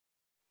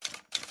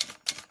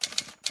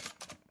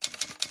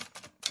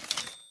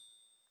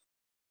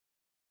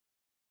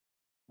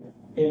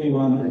Hey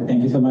everyone,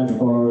 thank you so much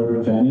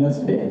for joining us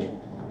today.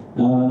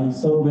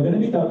 So we're going to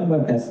be talking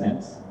about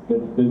testnets.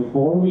 But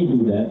before we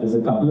do that, there's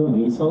a couple of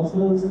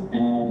resources,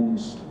 and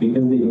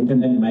because the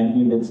internet might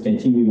be a bit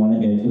sketchy, we want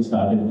to get you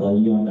started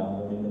early on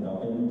downloading the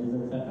Docker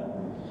images, etc.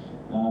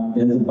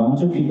 There's a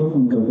bunch of people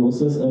from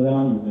Kurtosis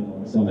around. You can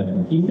notice them at the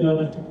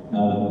computer.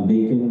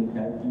 They can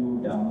help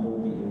you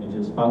download the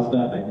images faster,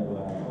 either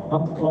via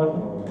hotspot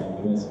or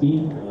via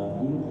USB, in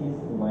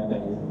case the Wi-Fi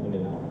isn't good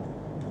enough.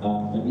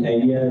 But the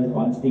idea is,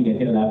 once you get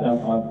your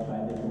laptop out, try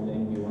the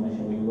tooling, we want to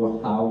show you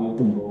how you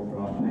can go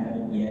from I have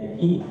an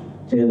EIP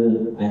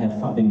till I have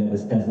something that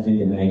is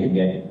tested and I can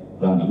get it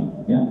running.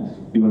 Yeah,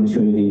 we want to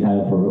show you the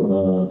entire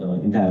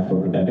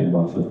prototyping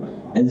workflow,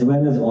 as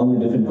well as all the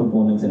different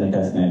components in a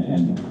testnet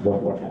and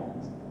what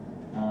happens.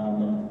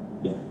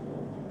 Yeah.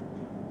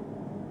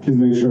 Please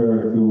make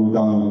sure to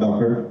download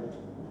Docker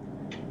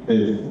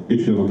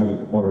if you don't have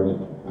it already.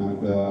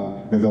 And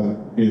because that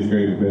is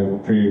going to be a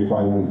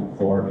pre-requirement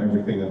for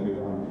everything that we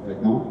run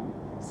right now.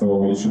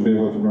 So you should be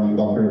able to run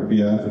Docker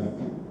PS,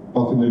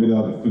 possibly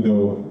without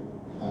sudo.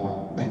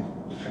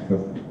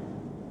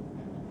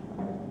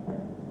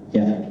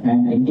 Yeah,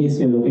 and in case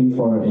you're looking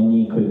for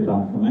any quick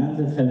run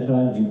commands,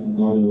 etc., you can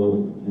go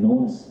to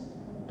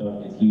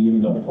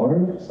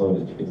nodes.ethereum.org. So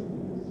it's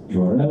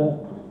URL,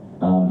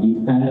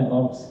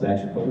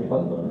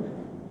 pandaops/protocol.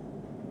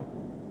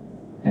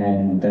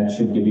 And that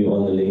should give you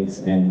all the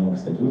links and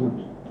notes that you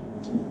want.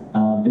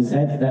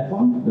 Besides that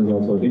one, there's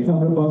also a GitHub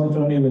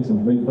repository with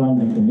some quick run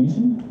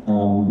information.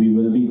 We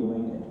will be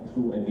going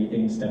through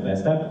everything step by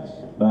step,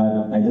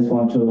 but I just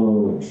want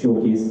to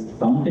showcase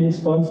some things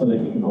first so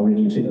that you can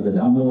already trigger the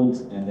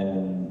downloads, and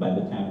then by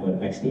the time we're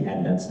actually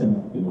at that step,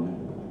 we want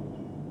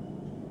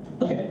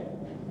to. Okay.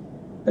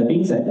 That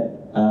being said,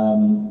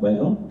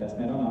 welcome,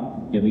 testnet or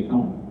not, here we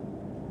come.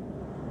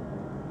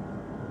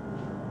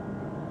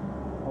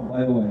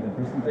 By the way, the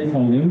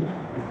presentation link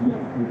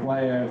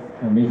requires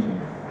permission.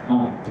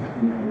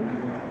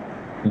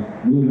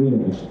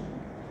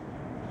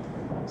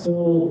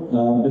 So,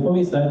 before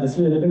we start, this is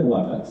a little bit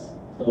about us.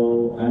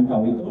 So, I'm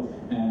Parithosh,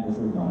 and this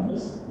is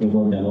Barnabas. We're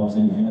both DevOps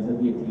engineers at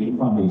the Ethereum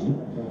Foundation.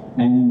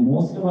 And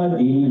most of our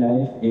daily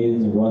life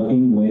is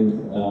working with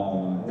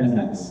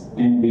testnets.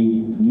 And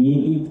we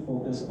mainly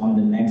focus on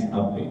the next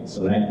upgrade.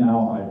 So, right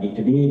now, our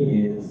day-to-day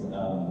is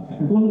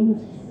Cancun,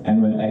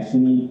 and we're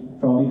actually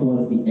probably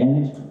towards the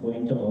end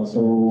going to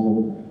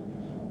also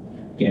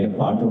get a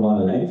part of our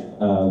life.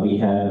 We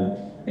have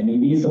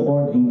MEB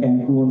support in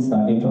Cancun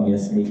starting from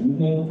yesterday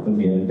evening, because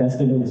we haven't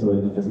tested it, so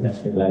we'll just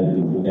test it live with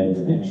you guys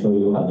and show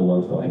you how the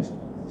workflow is. You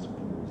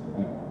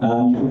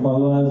can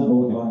follow us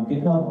both on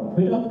GitHub or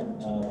Twitter,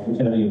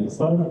 whichever you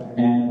prefer,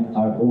 and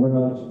our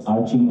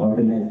overarching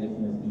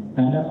organization is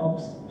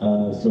pandaops,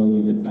 so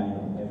you can find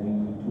every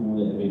tool,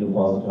 every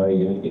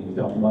repository, everything we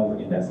talk about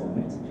in that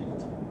segment.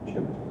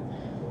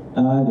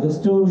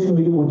 Just to show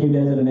you what you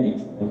guys are going to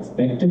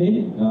expect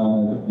today, a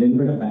little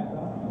bit of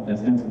background on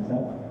Testnet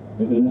itself.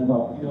 We're going to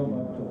talk to you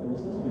about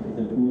Kurtosis, which is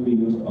the tool we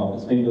use to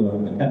orchestrate the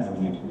work with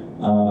testing,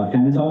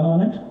 hands-on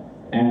on it,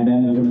 and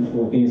then we're going to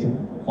showcase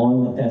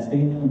all the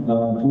testing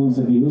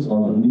tools that we use,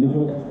 all the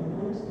individual testing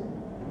tools,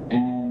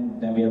 and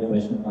then we have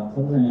question and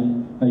answers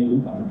and how you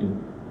will come to.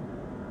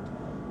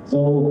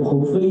 So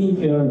hopefully, if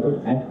you're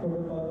at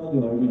protocol,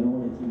 you already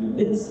know what Ethereum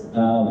is,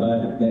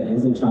 but there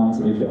is a chance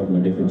if you're on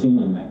a different chain,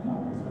 you might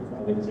not.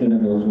 We're just going to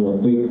go through a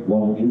quick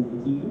what is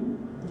Ethereum.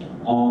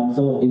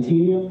 So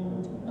Ethereum,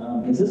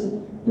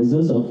 is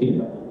this okay?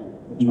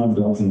 Not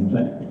blocking,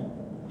 right?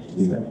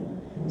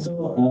 So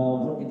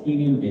what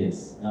Ethereum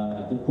is,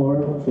 the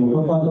core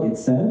protocol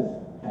itself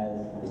has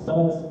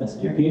certain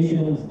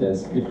specifications,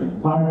 there's different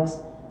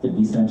parts, the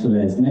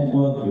decentralized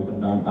network, you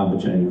can run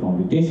arbitrary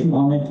computation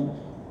on it.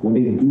 What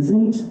it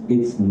isn't,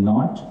 it's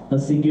not a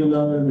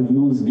singular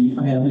use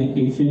DeFi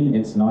application,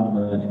 it's not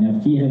an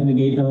NFT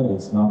aggregator,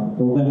 it's not a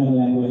programming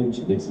language,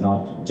 it's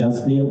not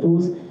just layer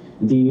 2s.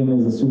 Ethereum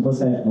is a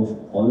superset of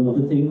all of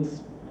the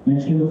things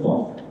mentioned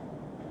before.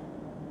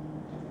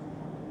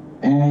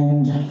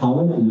 And how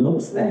it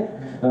looks like,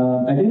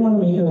 I didn't want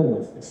to make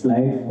a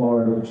slide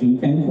for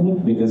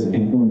pre-Cancun because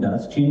Cancun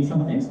does change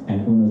some things.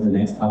 Cancun is the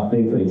next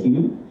upgrade for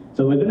Ethereum.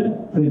 So we're going to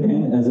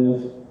pretend as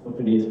if for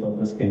today's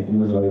purpose Cancun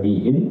was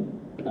already in.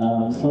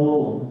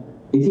 So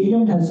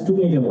Ethereum has two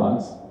major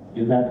parts.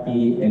 You have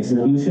the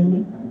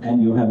execution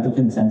and you have the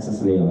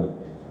consensus layer.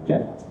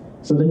 Okay.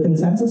 So the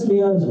consensus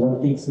layer is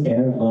what takes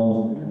care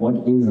of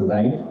what is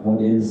right, what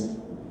is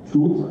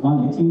truth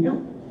on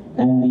Ethereum,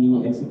 and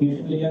the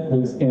execution layer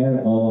takes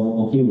care of,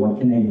 okay, what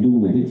can I do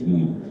with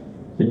Ethereum?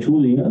 The two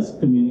layers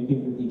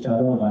communicate with each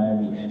other via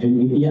the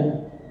Agent API,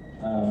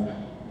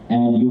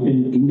 and you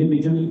can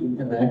individually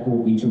interact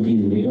with each of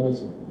these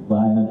layers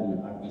via the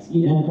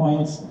RPC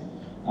endpoints.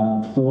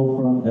 So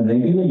from a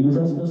regular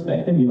user's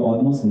perspective, you're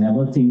almost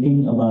never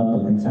thinking about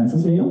the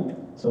consensus layer.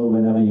 So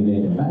whenever you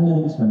get a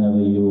balance, whenever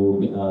you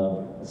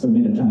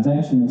submit a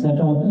transaction, etc.,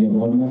 you're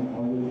almost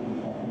always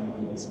talking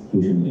the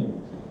execution layer.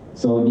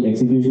 So the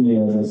execution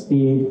layer is a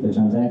state, the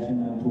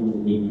transaction tool is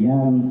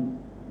APM,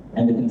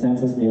 And the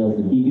consensus layer is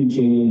the beacon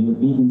chain, the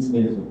beacon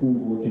space,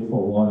 who voted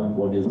for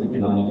what is the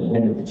canonical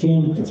head of the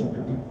chain,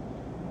 etc.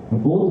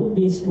 Both of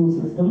these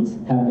two systems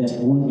have their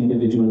own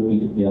individual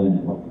peer-to-peer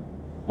network.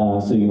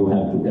 So you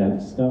have 2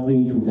 times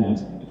discovery, 2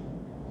 times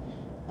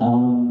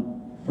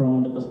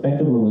from the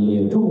perspective of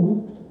layer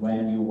 2,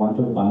 when you want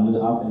to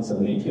bundle up and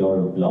submit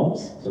your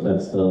blobs, so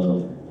that's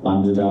the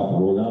bundled up,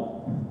 roll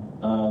up,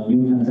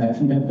 new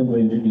transaction type that we're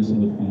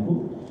introducing with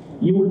Kanku,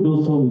 you would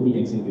do so with the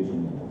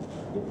execution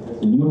layer.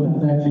 It's a new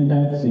transaction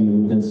type, so you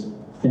will just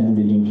send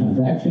the new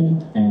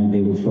transaction and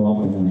they will show up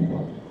on the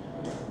network.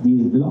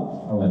 These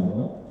blocks,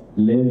 however,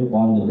 live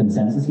on the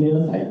consensus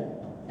layer side,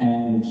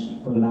 and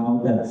for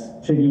now, that's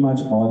pretty much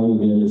all you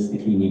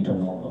realistically need to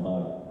know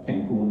about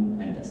Cancun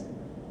and Testnet.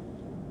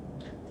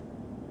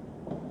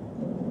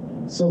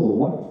 So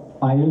what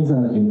files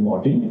are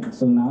important?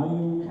 So now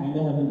you kind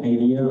of have an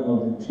idea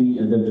of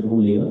the 2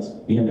 layers.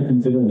 We have to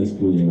configure these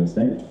 2 layers,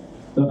 right?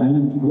 So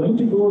I'm going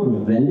to go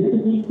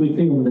relatively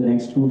quickly over the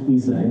next 2-3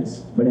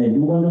 slides, but I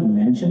do want to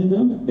mention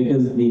them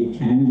because they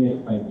can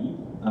get quite deep.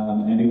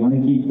 And we want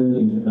to keep the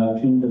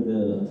introduction to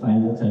the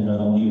files, etc.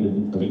 only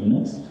within 30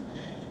 minutes.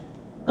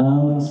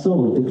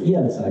 So the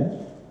EL side,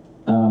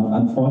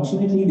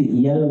 unfortunately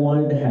the EL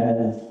world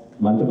has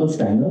multiple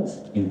standards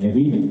in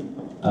everything.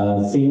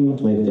 Same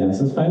with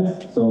Genesis files.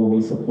 So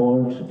we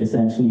support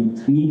essentially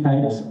 3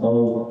 types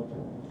of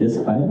this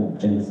file,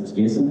 Genesis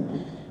JSON.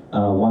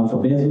 One for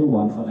Bezier,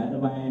 one for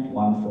Nethermind,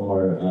 one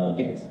for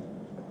get.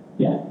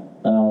 Yeah.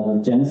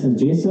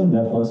 Genesis JSON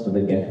refers to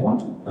the get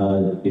one.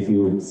 If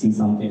you see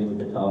something with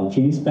the term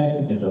chain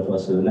spec, it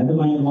refers to the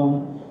Nethermind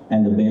one.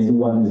 And the Bezier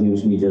one is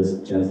usually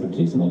just Genesis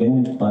JSON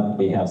again, but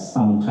they have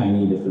some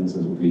tiny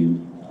differences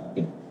between.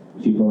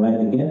 If you provide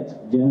the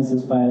get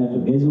Genesis file to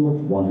Bezier,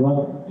 won't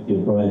work. If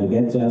you provide the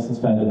get Genesis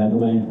file to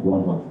Nethermind,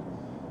 won't work.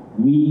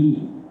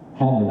 We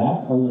have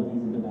wrapped all of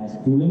these into nice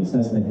tooling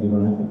such that you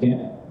don't have to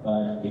care.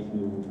 But if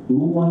you do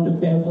want to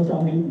care for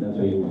something, that's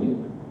where you will do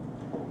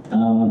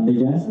it. The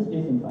Genesis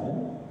JSON file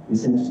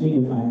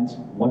essentially defines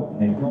what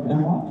network I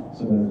want,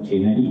 so that's the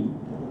chain ID.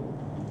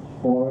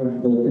 For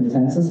the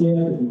consensus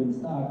layer to even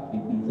start, it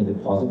needs a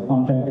deposit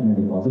contract and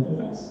a deposit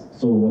address.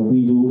 So what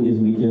we do is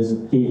we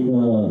just take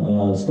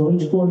the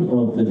storage code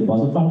of the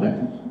deposit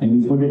contract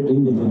and we put it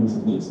in the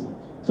Genesis JSON.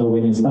 So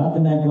when you start the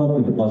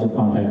network, the deposit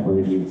contract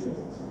already exists.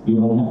 You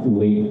don't have to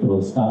wait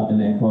to start the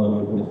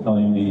network,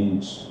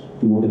 deployment,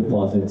 do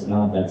deposits,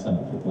 none of that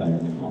stuff is required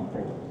anymore.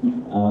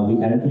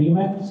 We add a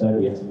remap, so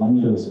we have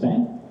money to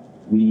spend.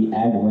 We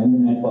add when the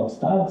network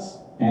starts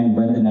and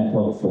when the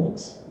network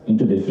forks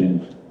into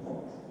different.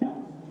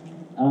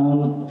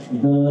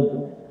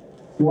 The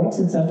forks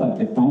itself are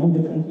defined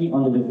differently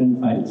on the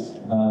different files.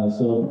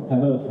 So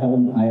have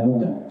an eye out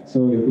there.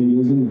 So if you're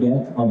using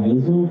get or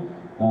Bezier,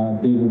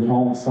 they would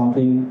have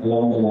something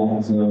along the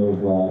lines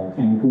of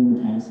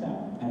Cancun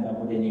timestamp, and that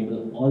would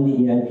enable all the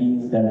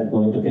EIPs that are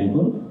going to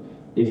Cancun.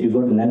 If you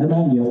go to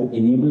Nethermind, you have to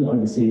enable or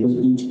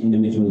disable each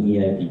individual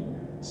EIP.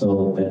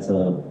 So that's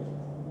a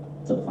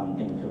fun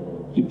thing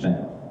to keep track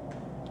of.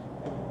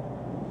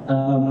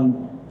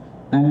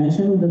 I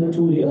mentioned the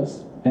 2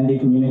 layers, and they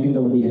communicate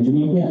over the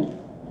engineering layer.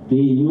 They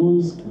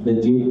use the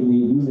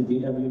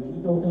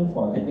JWT token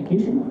for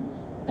authentication,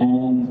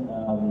 and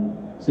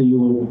so you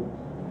will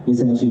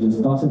essentially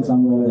just toss it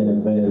somewhere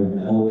where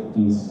both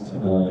these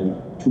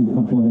 2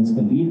 components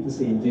can read the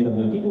same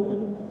JWT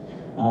token.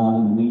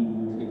 We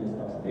usually just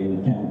toss it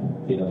in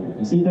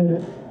JWT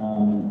secret.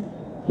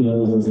 Here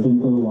is a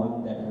simple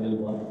one that will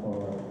work for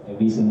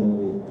every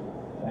single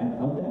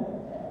client out there.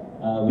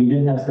 We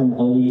did have some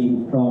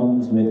early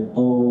problems with,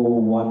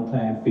 one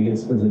client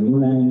fails because the new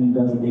line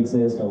doesn't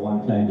exist, or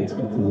one client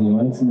expects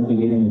 0x in the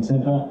beginning,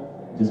 etc.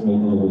 Just make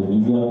it a little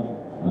easier.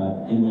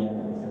 In the end,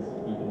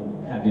 you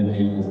can have your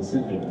name as a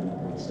secret.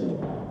 So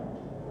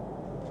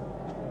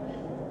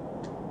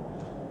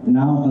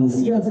now on the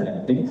CL side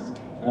of things,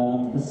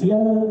 the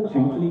CL,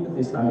 thankfully, because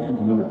they started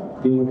in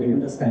Europe, they were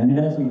able to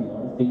standardize on a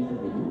lot of things that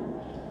they do.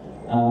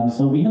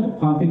 So we have a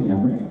config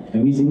number.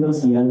 Every single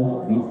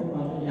CL reads the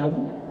config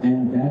number,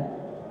 and that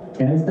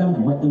tells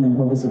them what the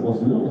network is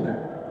supposed to look like.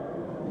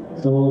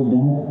 So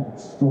that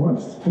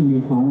source can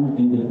be found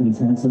in the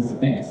consensus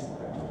specs.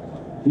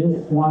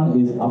 This one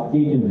is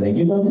updated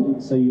regularly,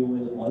 so you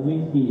will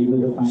always be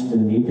able to find the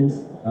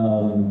latest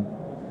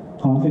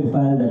config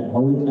file that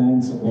all the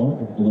clients support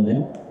over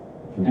there.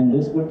 And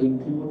this would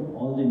include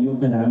all the new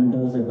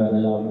parameters that were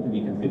allowed to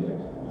be configured.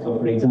 So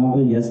for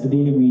example,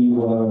 yesterday we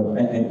were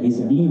at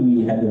ACD,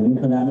 we had a new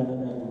parameter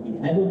that would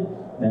be added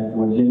that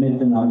would limit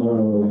the number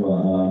of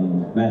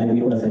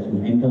validators that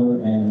can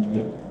enter and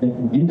that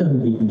can enter the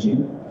beacon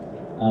chain.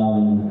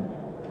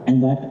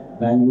 And that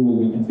value will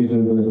be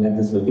configurable at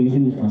this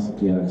location across the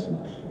TRS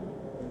flash.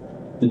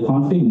 The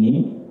config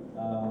name,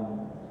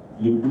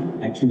 you do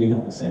actually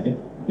have to set it,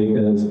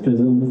 because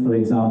Prism, for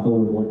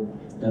example,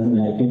 doesn't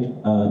like it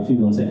if you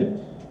don't set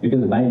it.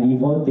 Because by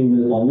default, they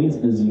will always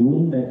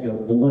assume that you're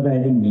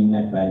overriding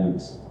mainnet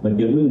values, but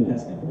you're doing a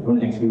testnet. You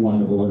don't actually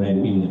want to override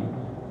mainnet.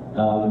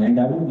 And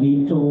that would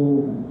lead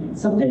to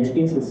some edge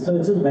cases. So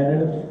it's just better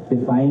to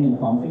define a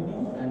config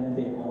name and then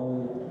they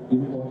all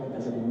import it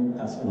as a new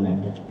custom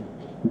language.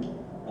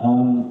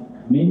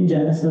 Min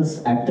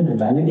Genesis active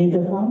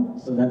validator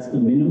count, so that's the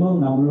minimum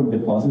number of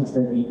deposits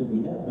that need to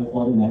be there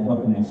before the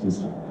network can actually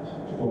start.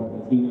 For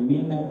the 3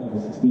 mainnet or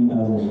the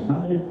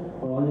 16,800,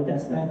 for all the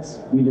testnets,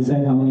 we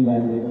decide how many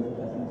validators the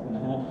testnet's going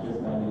to have. This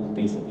value is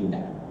basically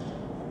that.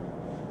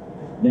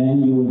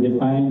 Then you will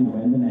define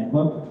when the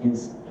network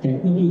is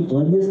technically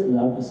earliest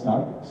allowed to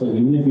start. So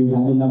even if you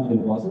have enough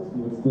deposits,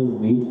 you will still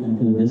wait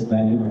until this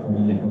value before the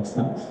network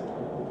starts.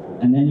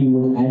 And then you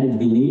will add a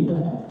delay to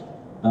that.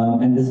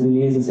 And this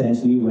delay is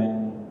essentially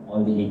when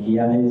all the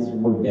APIs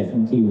would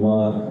definitely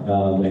work,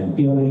 when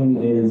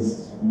peering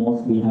is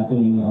mostly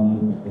happening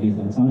on at least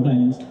on some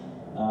clients.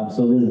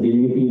 So this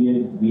delay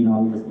period, we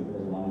normally just keep it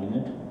as 1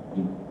 minute.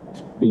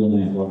 Peer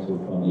networks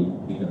would probably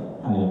be a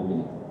higher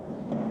delay.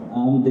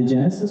 The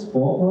Genesis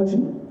 4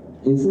 version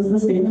is the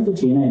same as the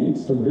chain ID.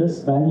 So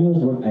this value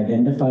is what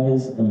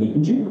identifies a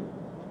beacon chain.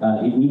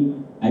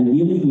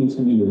 Ideally needs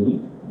to be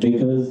unique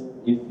because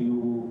if you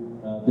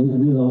this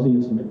is also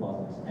used in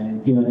deposits and in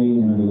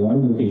peering and in a lot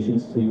of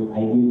locations, so you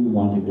ideally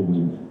want it to be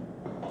unique.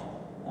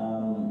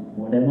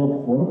 Whatever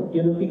fork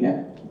you're looking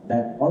at,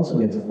 that also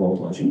gets a fork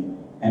version.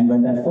 And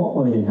when that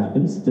fork version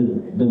happens, the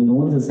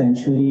nodes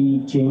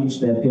essentially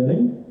change their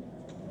peering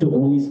to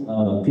only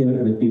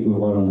peer with people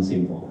who are on the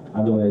same fork.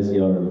 Otherwise,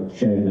 your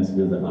shared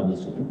messages are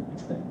others to the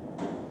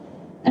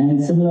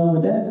And similar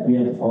with that, we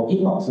have the fork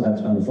epoch, so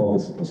that's when the fork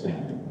is supposed to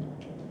happen.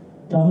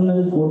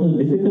 Terminal total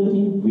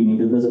difficulty, we need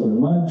to do this for the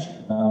merge.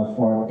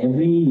 For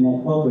every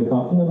network we're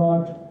talking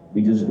about,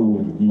 we just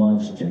do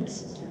merge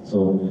checks.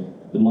 So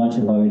the merge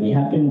has already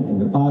happened in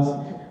the past.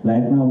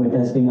 Right now we're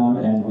testing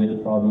out and we'll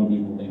probably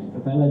be moving to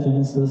Propeller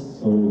Genesis.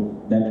 So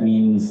that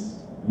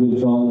means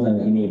withdrawals are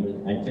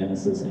enabled at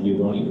Genesis and you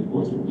don't need to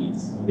go through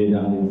these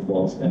redundant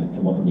forks that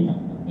have already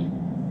happened.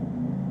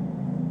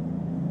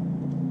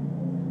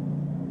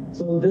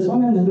 So this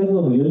one is going to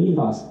go really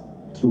fast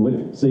through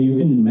it. So you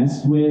can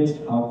mess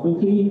with how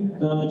quickly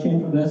the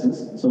chain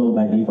progresses. So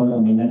by default, the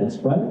mainnet is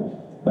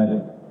 12,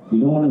 but we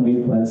don't want to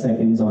wait 12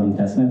 seconds on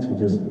testnets. We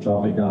just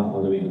drop it down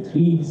all the way to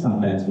 3.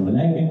 Sometimes we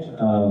like it.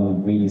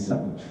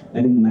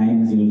 I think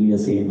 9 is usually the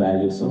same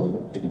value,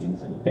 so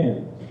everything's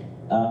okay.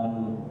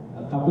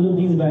 A couple of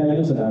these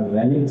values are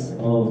relics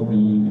of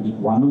the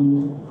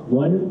one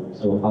world.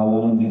 So how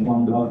long the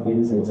one block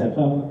is,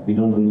 etc. We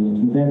don't really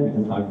need that because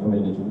it's hard for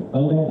it to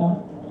compile right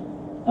now.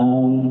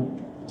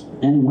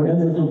 And what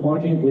else is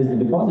important is the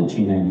deposit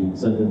chain ID.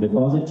 So the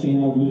deposit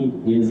chain ID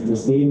is the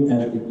same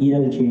as the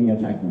EL chain you're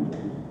tracking.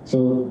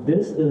 So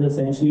this is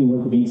essentially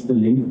what makes the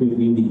link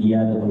between the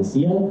EL and the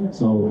CL.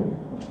 So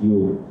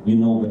you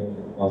know where the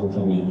deposits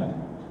are being back.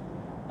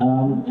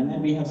 And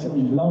then we have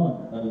some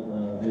log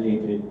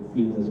related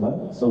fields as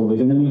well. So we're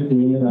going to be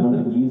playing around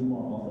with these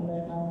more often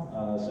right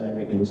now. So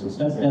we can do some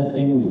stress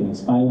testing, we can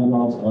expire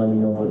logs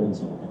earlier and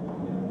so on.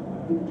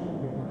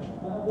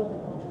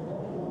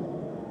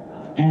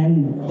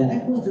 And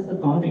that was just the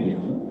config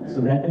level,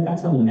 so that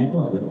affects how the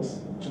network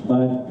works.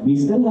 But we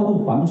still have a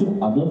bunch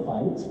of other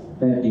files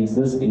that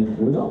exist in a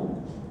folder.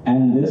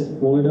 And this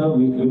folder,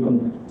 you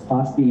can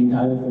pass the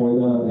entire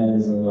folder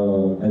as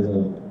a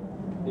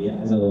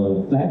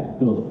flag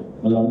to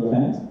a lot of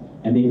flags,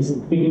 and they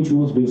just pick and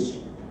choose which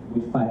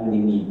file they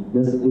need.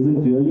 This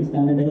isn't really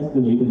standardized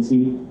because you can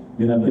see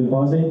you have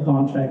deposit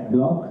contract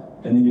block,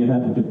 and then you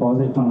have the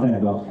deposit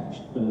contract block hash.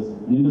 Because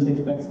Nimbus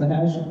expects the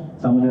hash,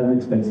 someone else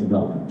expects the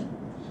block.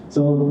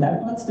 So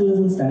that part still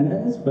isn't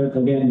standardized, but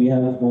again, we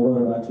have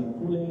overarching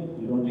pooling,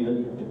 you don't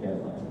really have to care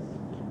about this.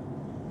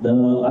 The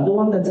other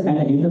one that's kind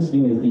of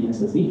interesting is the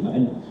SSE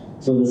file.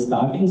 So the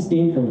starting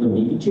state of the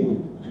beacon chain,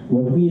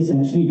 what we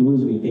essentially do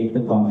is we take the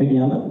config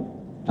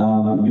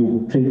YAML,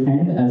 you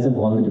pretend as if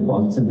all the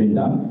deposits have been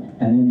done,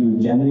 and then you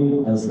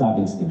generate a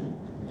starting state.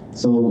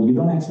 So you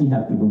don't actually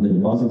have to do the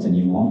deposits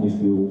anymore. If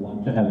you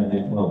want to have a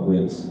network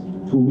with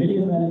 2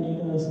 million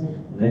validators,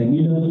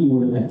 regularly you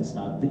would have had to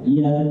start the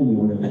EL, you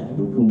would have had to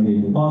do 2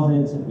 million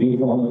deposits, wait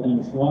for all of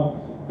them to show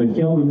up. But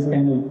here we're just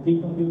kind of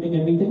pre-computing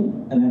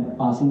everything and then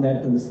passing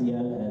that to the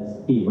CL as,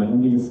 hey, why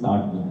don't we just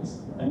start with this,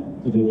 right?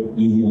 To make it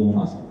easier and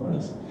faster for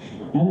us.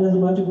 And there's a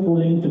bunch of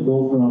pooling to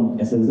go from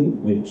SSE,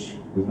 which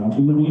is not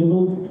even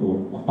readable,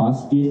 to a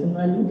fast JSON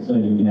value, so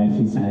you can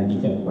actually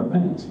sanity check what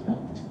values you have.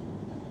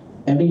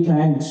 Every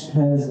client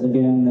has,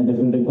 again, a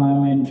different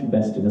requirement.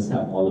 Best to just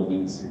have all of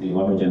these be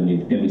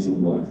auto-generated every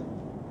single one.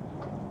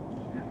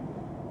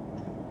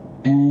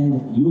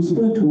 And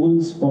useful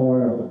tools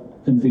for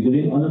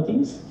configuring all of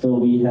these. So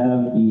we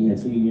have the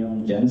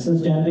Ethereum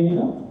Genesis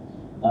generator.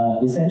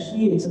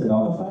 Essentially, it's a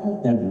Docker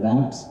file that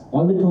wraps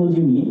all the tools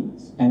you need,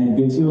 and it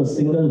gives you a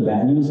single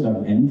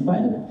values.env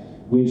file,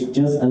 which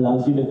just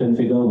allows you to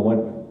configure what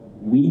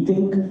we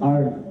think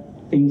are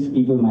things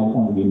people might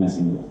want to be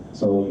messing with.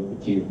 So you can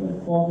change where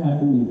the fork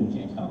happens, you can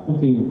change how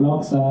quickly the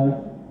blocks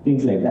are,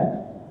 things like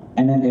that.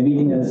 And then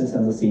everything else just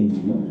has the same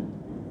thing.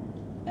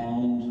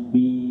 And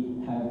we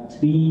have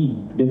 3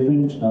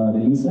 different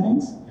release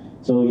lines.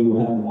 So you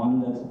have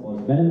one that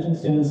supports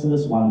Bellatrix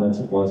Genesis, one that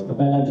supports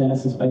Capella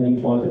Genesis by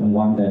default, and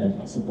one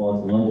that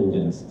supports Virtual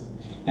Genesis.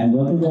 And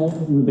Virtual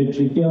Genesis is a bit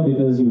trickier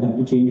because you have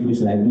to change which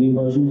library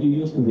version to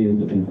use because they use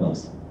different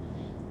curves.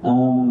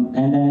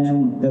 And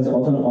then there's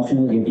also an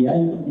optional API you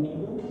can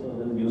enable. So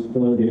this is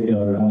useful if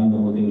you're running the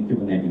whole thing in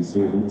Kubernetes. So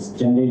you can just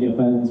generate your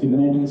files in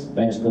Kubernetes,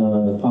 fetch the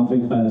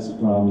config files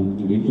from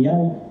the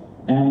API,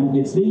 and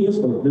it's really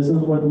useful. This is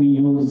what we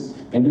use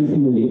every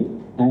single day.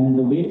 And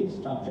the way we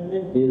structured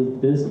it is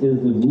this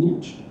is the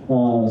root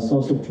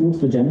source of truth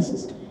for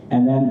Genesis.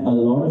 And then a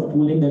lot of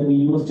tooling that we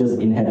use just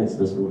inherits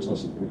this root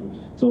source of truth.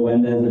 So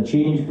when there's a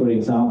change, for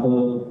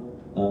example,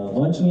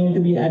 merge needed to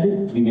be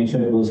added, we make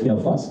sure it goes here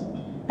first.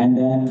 And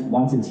then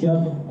once it's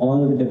here,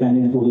 all the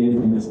dependent tooling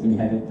will just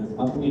inherit this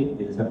update.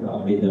 They just have to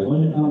update the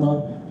version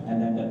number.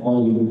 And then that's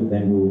all you do to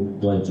then do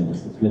Virtual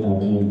Genesis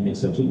without any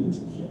extra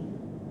changes.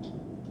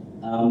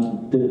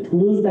 The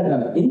tools that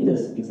are in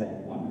this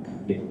exact one,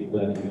 if people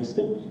are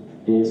interested,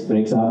 is, for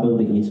example,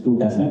 the H2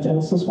 Testnet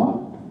Genesis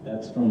one.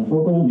 That's from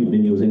Proton. We've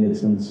been using it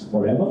since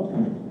forever.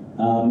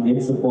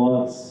 It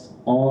supports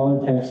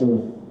all types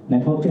of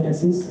network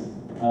genesis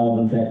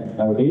that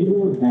are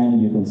available,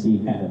 and you can see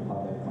kind of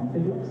how that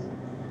configures.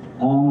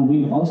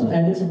 We've also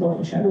added support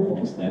for shadow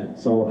forks there.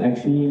 So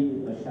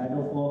actually, a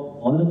shadow fork,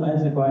 all the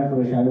files required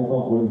for a shadow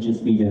fork will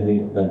just be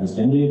generated by this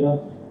generator,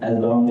 as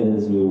long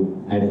as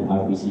you add an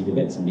RPC to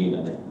get some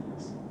data there.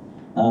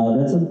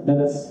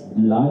 That's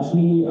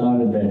largely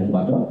our bread and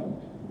butter.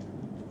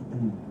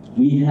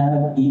 We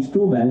have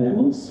H2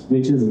 variables,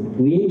 which is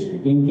great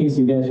in case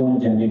you guys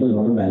want to generate a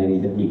lot of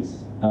validated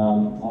keys.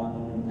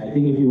 I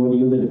think if you were to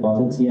use the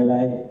deposit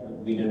CLI,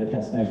 we did a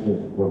testnet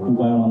with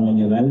 2.1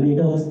 million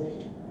validators.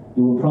 It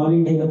would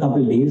probably take a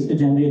couple of days to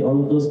generate all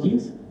of those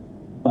keys.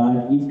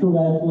 But H2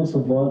 variable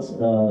supports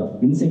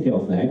insecure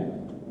flag,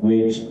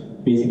 which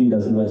basically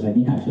doesn't do as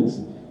many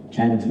hashes.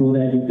 And through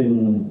that, you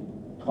can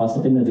toss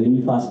it in a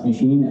really fast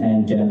machine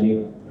and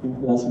generate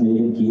 2+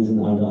 million keys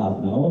in under half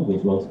an hour,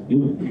 which works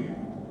beautifully.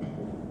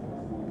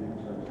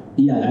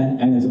 Yeah,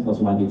 and it's of course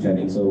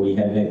multi-threading. So we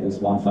had like this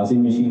one fuzzy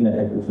machine that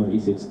had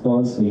 256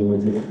 cores, so you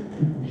would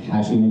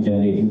hashing and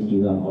generating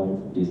keys on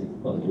all 56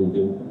 cores.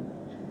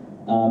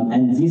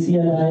 And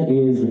ZCLI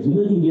is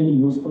really, really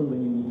useful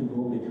when you need to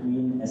go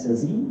between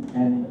SSE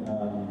and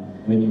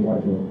when you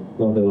want to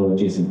go to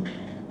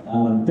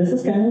JSON. This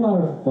is kind of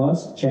our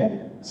first check.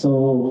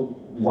 So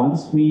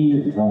once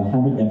we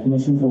have a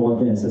definition for what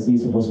the SSE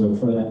is supposed to look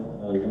for,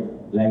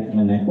 like in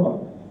a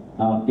network,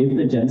 if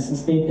the Genesis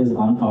state is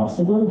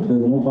unparsable,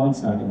 there's no point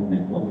starting the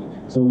network.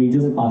 So we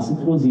just pass it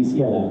through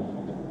ZCLI.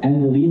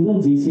 And the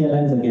reason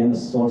ZCLI is again a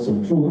source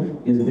of truth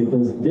is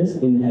because this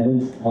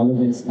inherits all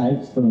of its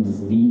types from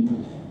Z,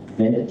 Z,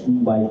 T,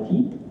 Y,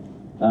 P.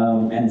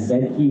 And Z,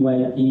 T,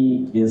 Y,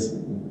 P is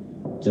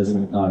just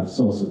our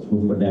source of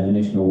truth for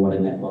definition of what a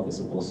network is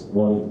supposed to,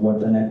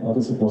 what a network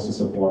is supposed to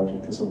support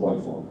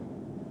for.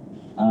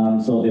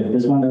 So if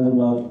this one doesn't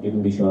work, you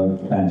can be sure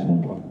plans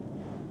won't work.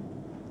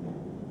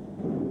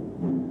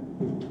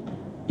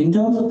 In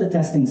terms of the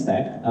testing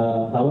stack,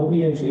 how are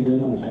we actually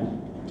doing on time?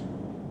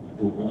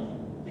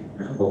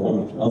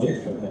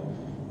 Okay,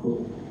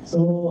 cool.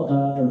 So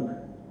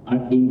our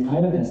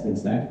entire testing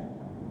stack,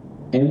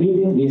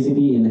 everything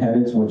basically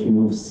inherits what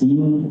you've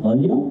seen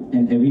earlier,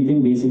 and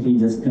everything basically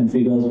just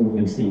configures what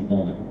you've seen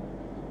earlier.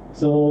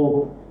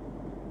 So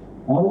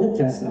all the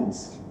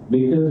testnets,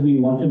 because we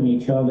want to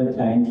make sure that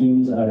client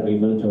teams are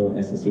able to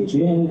SSH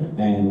in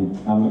and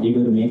are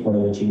able to make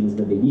whatever changes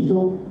that they need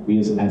to, we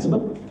use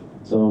Ansible.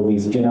 So we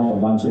spin up a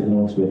bunch of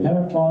nodes with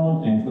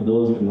Terraform, and for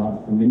those who are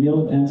not familiar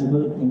with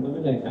Ansible, think of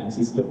it like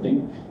fancy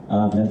scripting.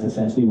 That's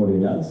essentially what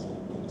it does.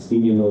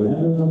 Extremely low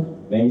level,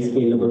 very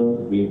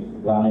scalable. We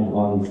run it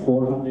on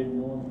 400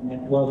 node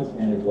networks,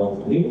 and it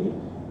works great.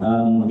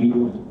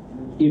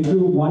 If you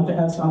want to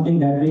have something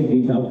that big,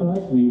 reach out to us.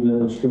 We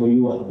will show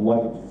you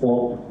what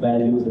fork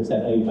values,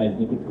 etc. you might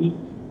need to tweak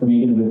to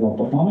make it a bit more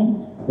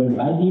performant. But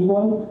by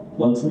default,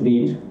 works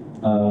great.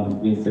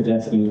 We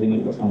suggest using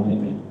it for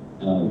something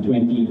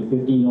 20 to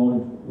 50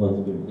 node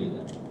works good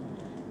data.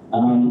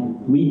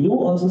 We do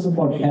also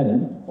support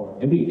Helm for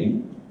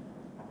everything.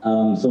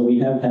 So we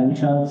have Helm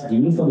charts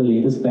even for the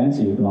latest plans,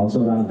 so you can also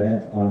run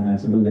that on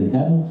Ansible and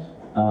Helm.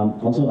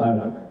 Also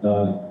our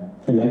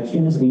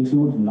collections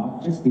include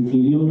not just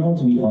Ethereum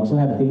nodes, we also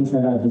have things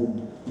that are just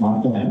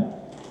smart to have,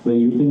 where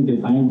you can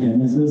define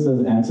Genesis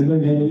as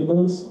Ansible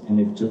variables, and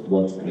it just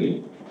works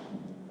great.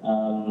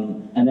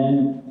 And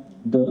then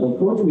the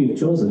approach we've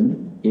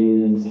chosen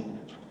is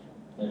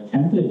a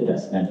template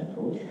testnet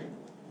approach.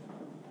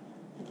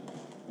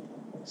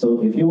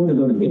 So if you were to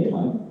go to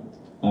GitHub,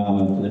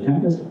 the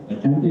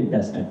template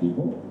testnet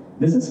people,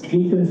 this is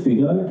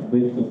pre-configured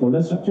with the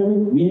folder structure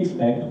we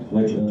expect,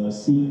 with the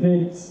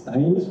secret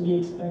styles we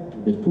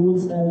expect, the tool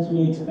styles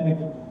we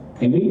expect.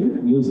 And we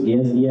use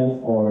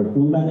ASDF for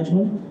tool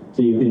management.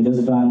 So you can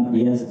just run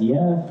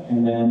ASDF,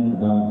 and then,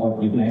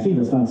 or you can actually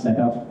just run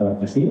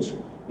setup.sh.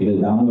 It will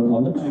download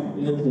all the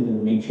packages, it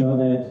will make sure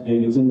that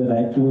you're using the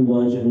right tool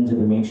versions, it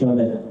will make sure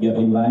that your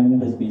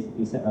environment is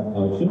basically set up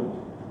how it should.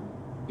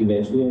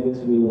 eventually, I guess,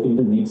 we'll look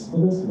into NICs for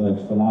this,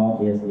 but for now,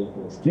 ASDF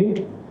works great.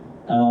 It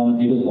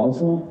will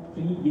also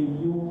give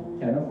you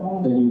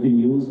Terraform that you can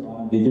use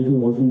on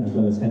DigitalOcean as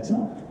well as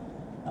Testnet.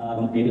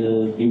 It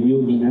will give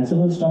you the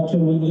Ansible structure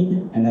we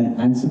need, and then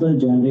Ansible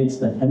generates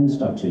the Helm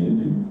structure you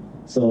need.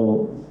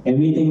 So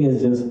everything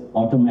is just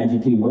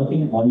automatically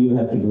working. All you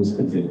have to do is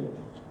configure.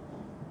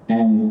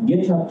 And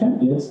GitHub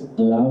templates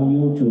allow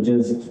you to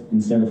just,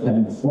 instead of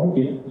having to fork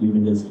it, you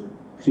can just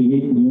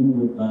create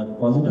new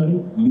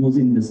repository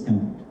using this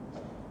template.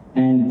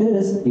 And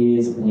this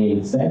is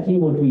exactly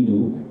what we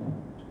do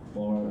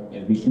for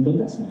every single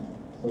testnet.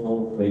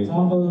 So, for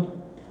example,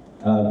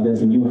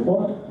 there's a new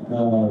fork.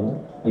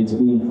 It's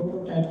being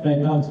prototyped right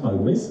now. It's called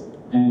WIS,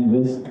 and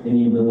WIS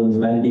enables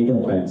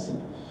validator privacy.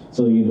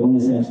 So you don't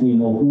essentially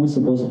know who's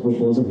supposed to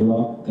propose a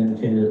block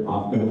until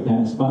after the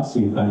plan is passed, so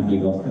you can't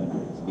leave off them.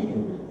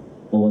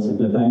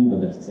 Oversimplifying,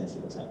 but that's essentially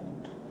what's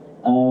happening.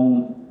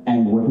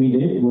 And what we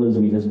did was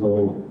we just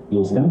go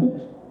use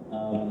template.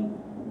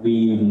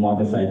 We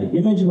modify the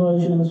image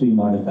versions, we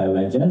modify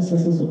where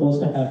Genesis is supposed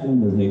to happen.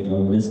 There's like a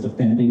list of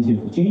 10 things you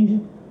have to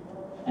change.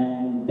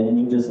 And then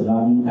you just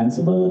run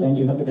Ansible and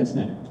you have a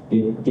testnet.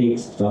 It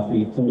takes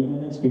roughly 30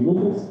 minutes to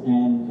do this,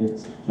 and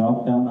it's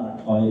dropped down our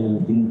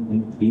toil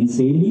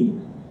insanely.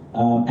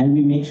 And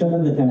we make sure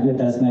that the template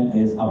testnet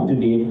is up to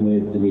date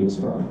with the latest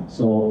product.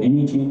 So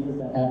any changes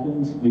that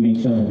happens, we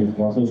make sure that it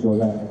also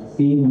shows up as the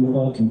same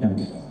default in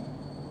template.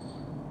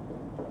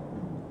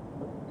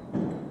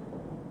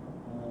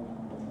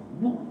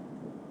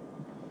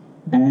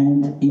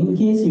 And in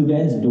case you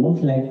guys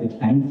don't like the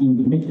client team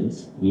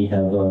images, we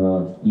have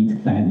a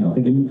ETH client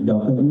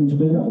Docker image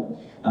builder.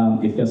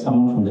 If you're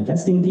someone from the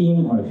testing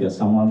team, or if you're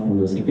someone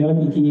from the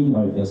security team,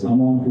 or if you're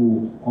someone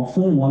who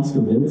often wants to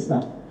build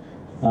stuff,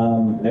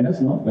 let us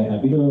know. We're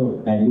happy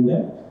to add you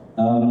there.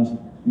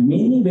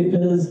 Mainly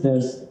because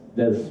there's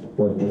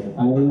what,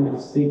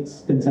 5,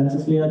 6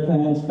 consensus layer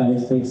clients, 5,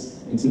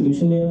 6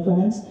 execution layer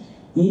clients.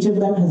 Each of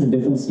them has a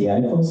different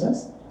CI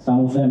process.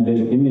 Some of them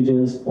build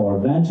images for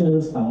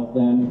branches, some of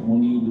them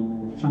only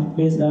do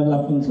chunk-based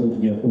development, so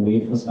you have to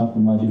wait for stuff to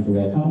merge into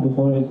their account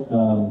before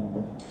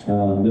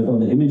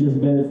the image is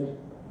built.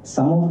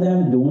 Some of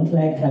them don't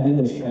like having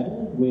a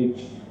shell,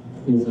 which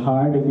is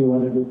hard if you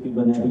want to do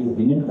Kubernetes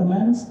init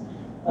commands.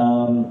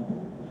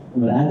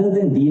 Rather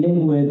than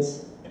dealing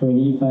with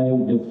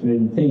 25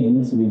 different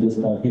things, we just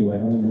thought, hey, why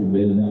don't we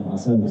build them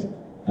ourselves?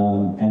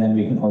 And then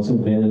we can also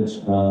build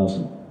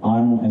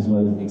ARM as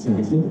well as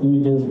x86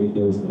 images,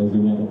 because as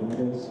you know,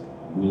 images,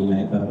 we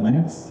like our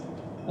Macs,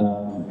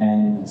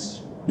 and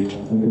we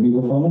want them to be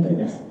performant, I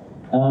guess.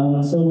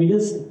 So we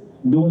just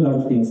do a lot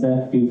of things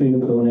there. Feel free to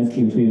clone it,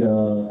 feel free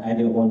to add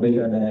your own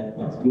builder there.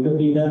 It's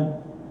beautifully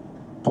done.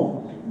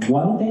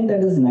 One thing that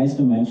is nice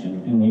to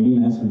mention, and maybe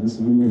nice for this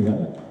room as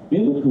well, we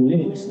have a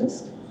tooling wish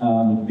list.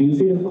 Feel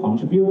free to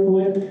contribute to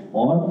it,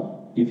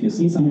 or if you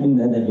see something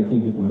there that you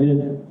think you can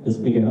build,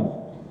 just pick it up.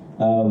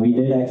 We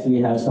did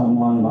actually have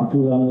someone not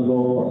too long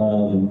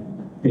ago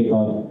pick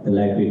up the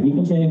Lightweight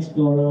Beacon Chain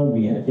Explorer.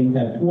 We, I think,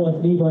 have 2 or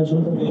 3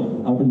 versions of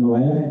it out in the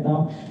wild right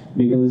now,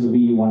 because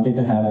we wanted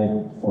to have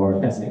it for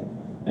testing,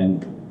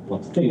 and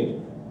what's great.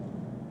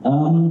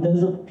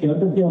 There's a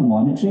peer-to-peer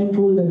monitoring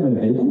tool that we're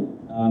building.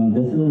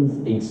 This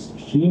is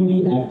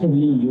extremely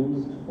actively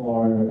used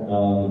for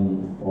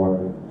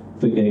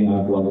figuring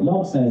out what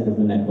block size the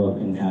network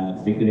can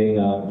have, figuring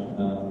out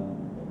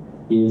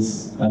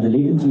is the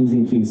latency is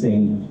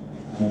increasing,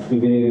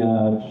 figuring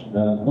out,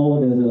 oh,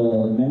 there's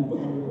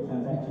a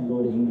transaction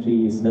load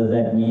increase, does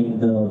that mean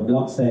the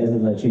block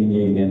sizes are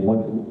changing, and what,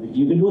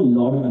 you can do a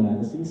lot of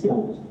analysis here.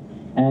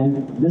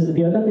 And this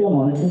peer-to-peer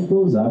monitoring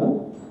tool,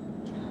 Zaro,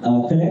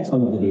 collects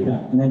all of the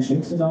data and then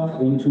ships it off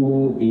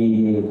into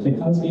a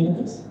ClickHouse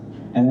database.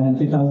 And then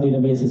ClickHouse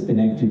database is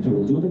connected to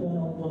Jupyter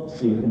notebooks,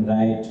 so you can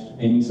write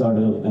any sort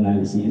of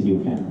analyses you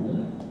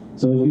can.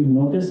 So if you've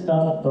noticed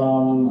stuff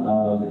from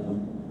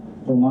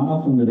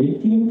Mark from the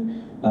Rig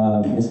team,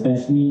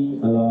 especially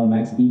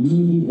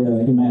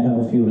MaxDB, he might have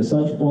a few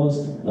research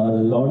posts. A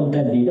lot of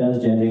that data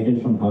is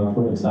generated from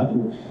output of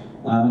Satu.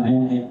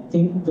 And I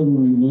think the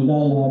Mega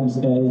Labs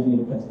guys made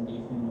a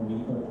presentation a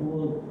week or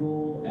 2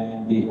 ago,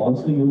 and they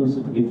also use,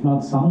 if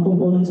not some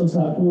components of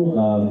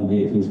Satu,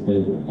 they at least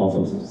build off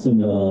of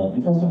similar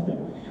infrastructure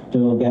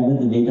to gather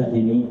the data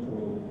they need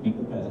to make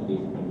the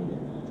presentation.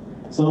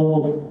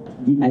 So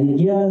the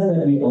idea is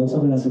that we're also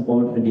going to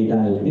support a data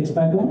analytics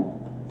pipeline,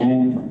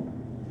 and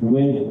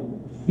we're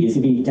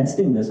basically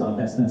testing this on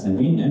testnets and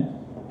mainnet.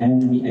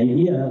 And the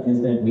idea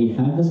is that we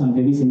have this on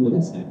every single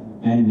testnet.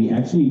 And we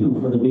actually do.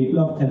 For the big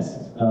block test,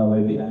 where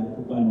we ran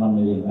 2.1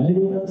 million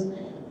validators,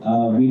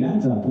 we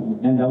ran something,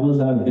 and that was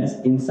our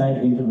best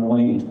insight into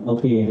knowing,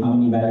 okay, how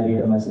many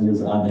validator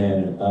messages are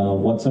there,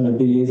 what sort of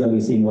delays are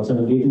we seeing, what sort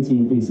of latency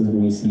increases do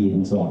we see,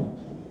 and so on.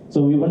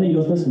 So we want to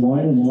use this more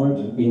and more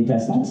in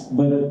testnets,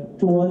 but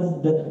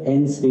towards the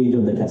end stage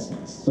of the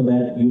testnets, so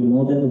that you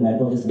know that the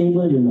network is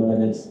stable, you know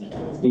that it's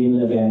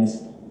stable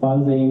against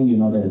fuzzing, you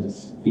know that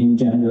it's in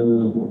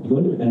general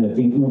good, and we're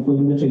thinking of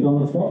pulling the trigger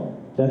on the floor.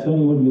 that's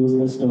when you would use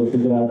this to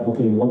figure out,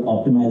 okay, what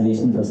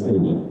optimizations are still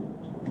needed.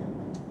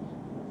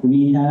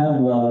 We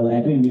have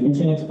Lightweight Beacon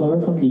Chain Explorer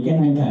from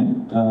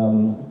PK910,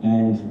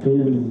 and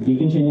the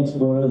Beacon Chain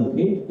Explorer is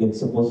great. It's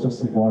supposed to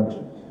support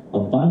a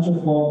bunch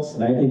of forks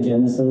right in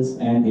Genesis,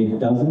 and it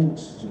doesn't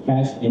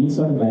cache any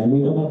sort of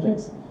validator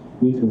metrics,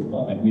 which is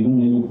perfect. We don't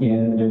really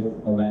care if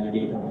a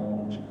validator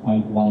earned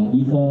 0.1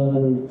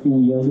 Ether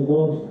 2 years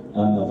ago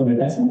for a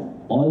testnet.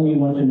 All we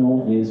want to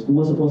know is who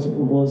was supposed to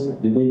propose,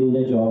 did they do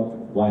their job,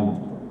 why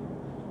not,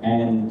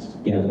 and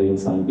gathering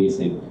some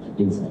basic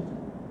insight.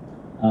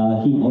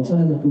 He also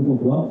has a proof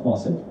of work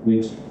faucet,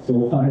 which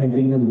so far I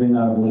think has been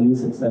our only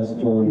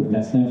successful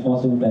testnet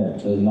faucet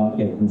that does not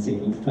get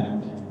insanely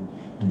spammed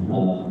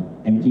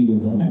empty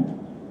with no net.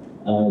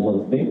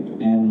 Was big,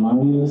 and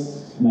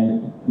Marius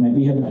might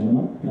be here, I don't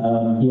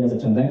know. He has a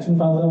transaction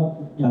fuzzer.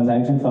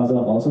 Transaction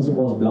fuzzer also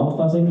supports block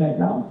fuzzing right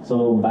now.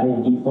 So by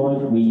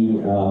default,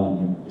 we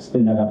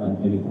spin that up on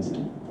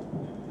 30%.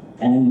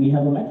 And we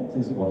have a metrics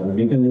explorer,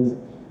 because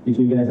if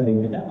you guys are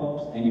in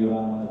DevOps and you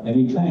run on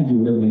every client, you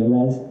will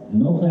realize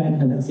no client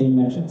has the same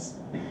metrics,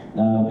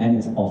 and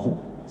it's awful.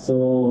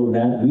 So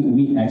that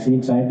we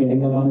actually tried getting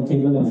them on the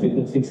table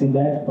and fixing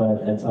that,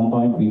 but at some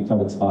point we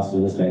thought it's faster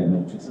to just write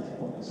metrics.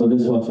 So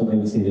this works with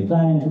every single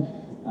client.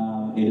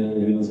 It'll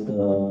use the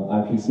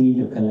RPC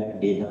to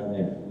collect data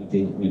that we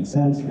think makes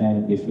sense,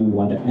 and if you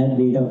want to add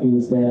data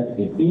fields there,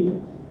 get free.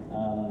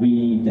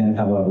 We then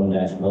have our own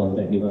dashboard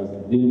that gives us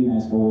a really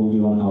nice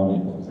overview on how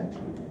it goes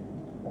actually.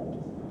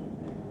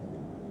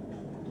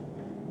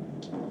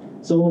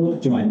 So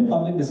join the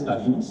public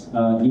discussions.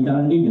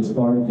 Eternally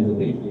Discord is a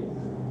great place.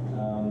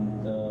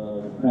 The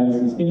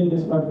privacy scaling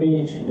Discord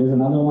page is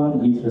another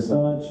one. ETH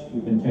Research.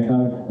 You can check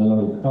out a lot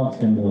of the talks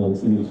in the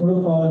civil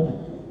protocol.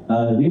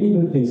 Really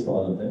good place for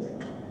all of this.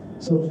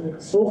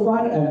 So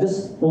far I've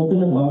just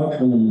spoken about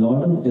a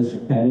lot of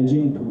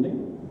disparaging tooling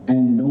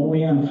and no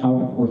way on how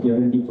to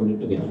coherently put it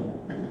together.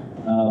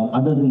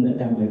 Other than the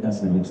template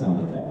as an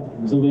example there.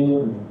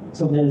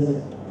 So there's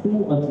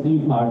 2 or 3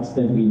 parts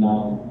that we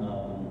now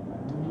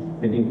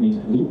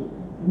need to do.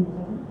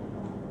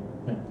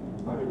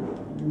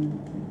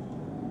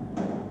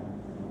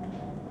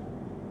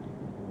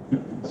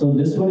 So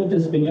this one is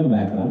just being a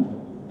background,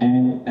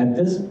 and at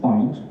this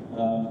point,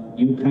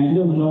 you kind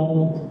of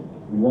know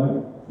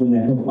what the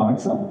network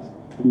parts are.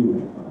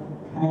 You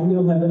kind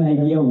of have an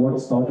idea what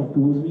sort of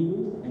tools we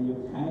use, and you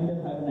kind of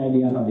have an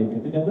idea how they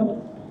fit together.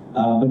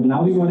 But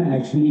now we want to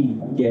actually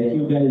get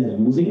you guys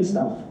using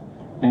stuff.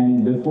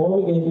 And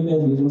before we get you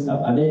guys using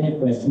stuff, are there any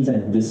questions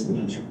at this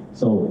stage?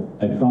 So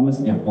I promise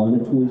all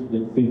the tools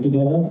will fit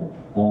together,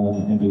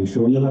 and we'll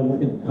show you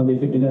how they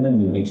fit together,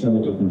 and we'll make sure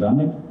that you can run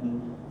it,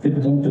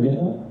 fit them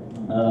together.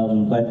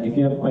 But if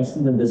you have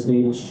questions at this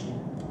stage,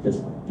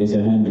 just raise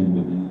your hand and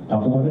we can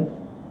talk about it.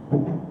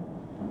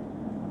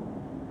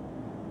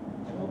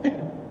 Okay,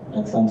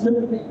 that sounds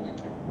good.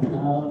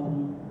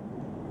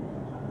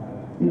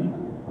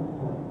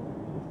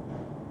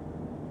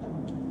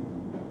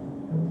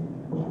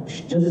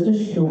 Just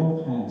a show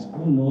of hands,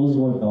 who knows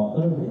what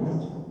Docker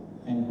is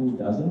and who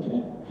doesn't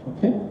yet?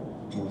 Okay.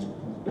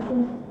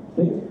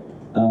 Great.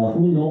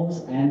 Who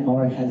knows and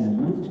or has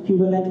used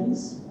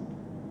Kubernetes?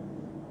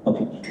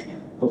 Okay.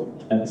 Cool.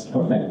 That's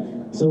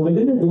perfect. So we're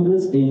going to do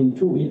this in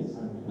 2 ways.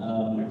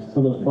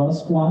 So the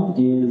first one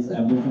is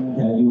I'm just going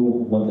to tell you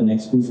what the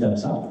next 2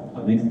 steps are,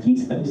 or next 3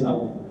 steps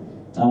are.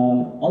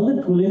 All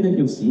the tooling that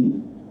you've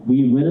seen,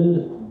 we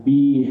will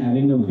be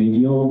having a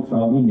video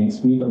probably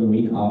next week or the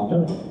week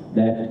after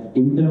that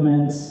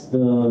implements the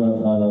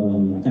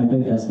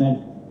template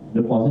testnet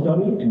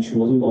repository and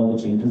shows you all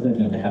the changes that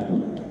need to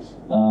happen.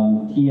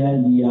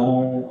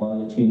 TLDR,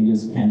 all the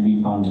changes can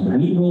be found in the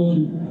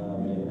README.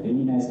 A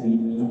really nice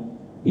README.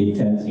 It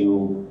tells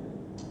you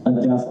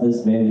adjust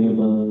this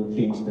variable,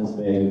 change this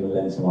variable,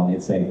 and so on.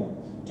 It's like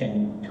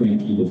 10,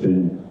 20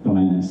 different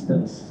commands.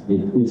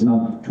 It's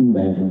not too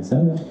bad in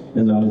itself,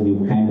 as long as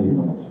you kind of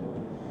know.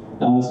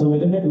 So we're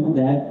going to do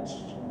that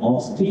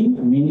off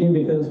stream,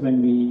 mainly because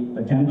when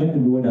we attempted to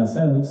do it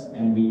ourselves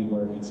and we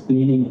were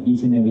explaining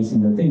each and every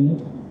single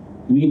thing,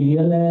 we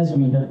realized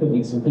we had to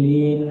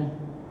explain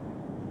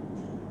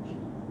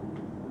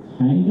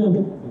kind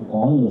of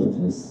all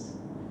of this.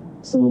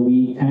 So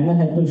we kind of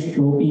had to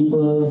show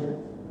people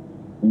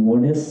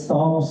what is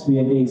SOPs, we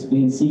had to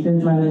explain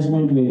secret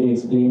management, we had to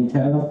explain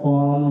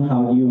Terraform,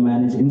 how do you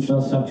manage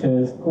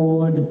infrastructure as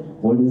code,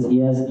 what is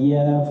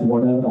ESDF,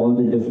 what are all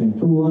the different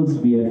tools,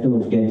 we had to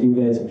get you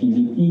guys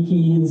PGP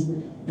keys,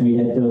 we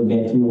had to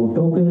get you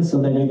tokens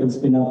so that you could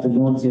spin up the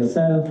nodes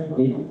yourself.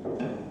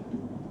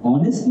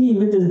 Honestly,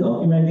 if it is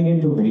documenting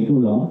it took way too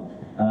long.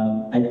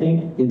 I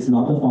think it's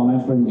not the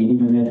format for an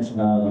 80-minute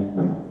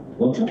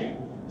workshop.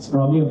 It's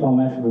probably a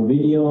format for a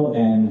video,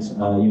 and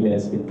you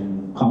guys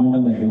can comment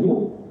on that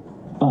video.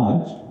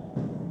 But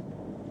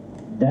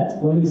that's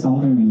only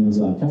something we use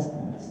on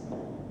testnets.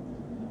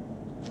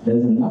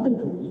 There's another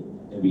tool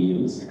that we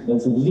use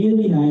that's a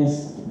really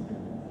nice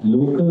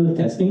local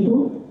testing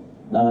tool.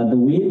 The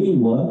way we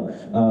work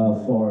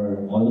for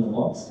all the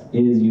forks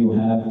is you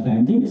have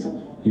client teams,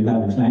 You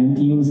have client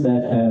teams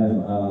that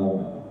have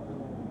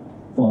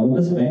followed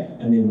the spec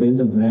and they build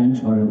a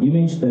branch or an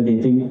image that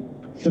they think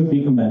should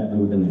be compatible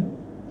with the network.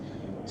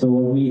 So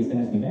what we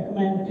essentially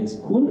recommend is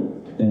cool.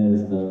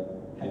 There's the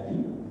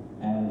happy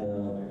and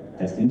the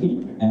testing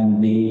team,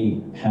 and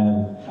they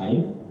have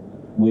Hive,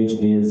 which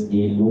is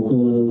a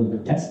local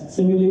test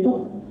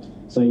simulator.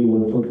 So you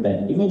will put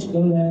that image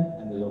in there,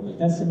 and the local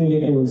test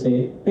simulator will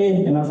say,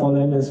 hey, you're not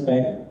following the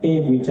spec. Hey,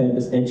 we tried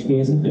this edge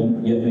case, your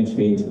image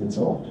fails, and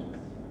so on.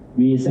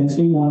 We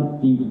essentially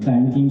want the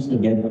client teams to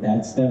get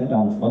that step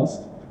down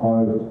first,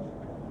 or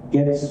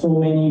get so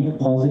many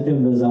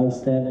positive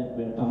results there that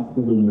we're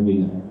comfortable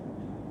moving on.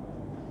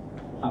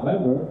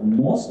 However,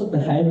 most of the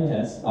Hive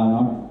tests are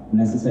not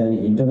necessarily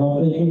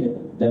interop related.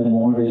 They're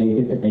more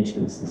related to edge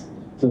cases.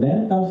 So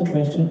then comes the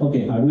question,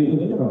 okay, how do we do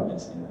interop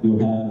testing? You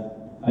have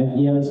 5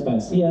 ERs,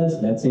 5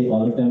 CRs, let's say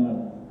all of them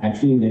are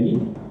actually ready.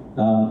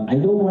 I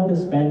don't want to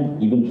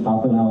spend even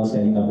half an hour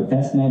setting up a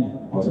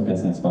testnet. Also,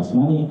 testnets cost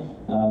money.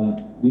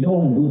 We don't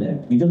want to do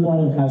that. We just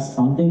want to have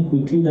something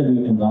quickly that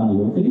we can run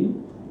locally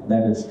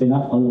that will spin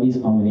up all of these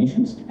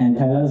combinations and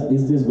tell us,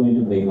 is this going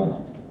to break or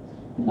not?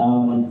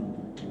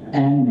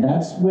 And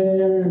that's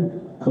where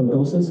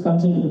kurtosis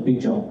comes into the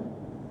picture.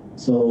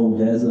 So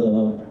there's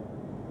a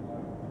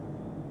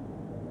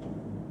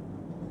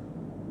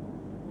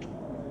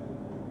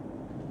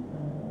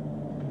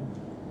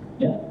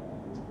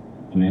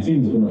I'm actually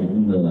just going to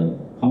open the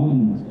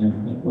comments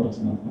and that works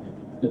now.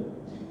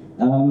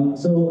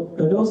 So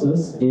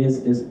kurtosis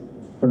is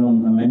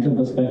from a mental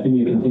perspective,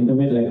 you can think of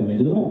it like a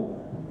middleware.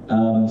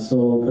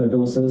 So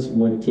kurtosis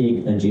would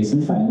take a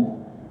JSON file,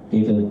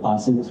 it will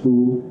pass it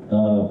through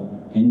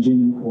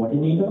engine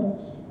coordinator,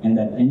 and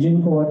that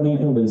engine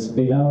coordinator will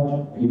spit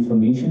out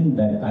information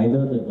that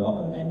either the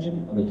Docker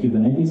engine or the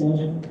Kubernetes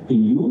engine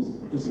can use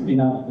to spin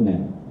up the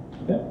network.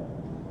 Okay?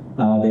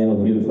 They have a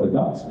beautiful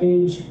docs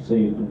page, so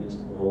you can just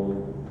go.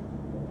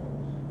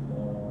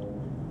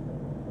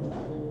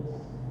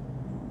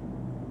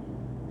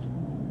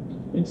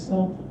 It's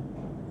not.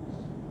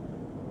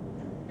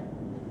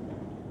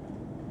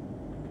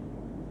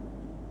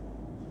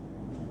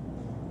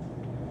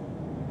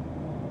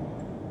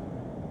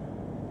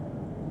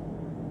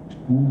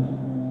 I think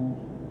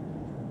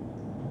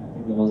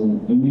there was an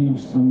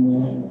image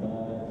somewhere, but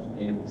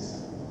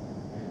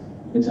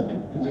it's okay.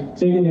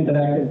 So you can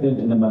interact with it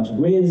in a bunch of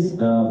ways.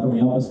 From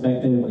your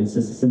perspective, it's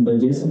just a simple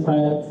JSON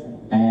file,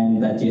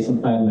 and that JSON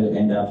file will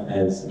end up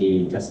as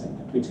a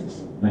testnet, which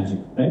is magic,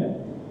 right?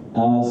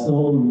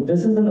 So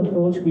this is an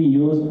approach we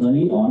used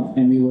early on,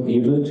 and we were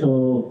able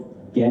to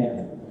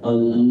get a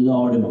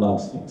lot of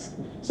bugs fixed.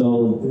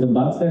 So the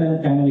bugs that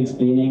I'm kind of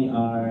explaining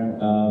are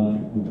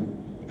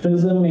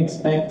Prism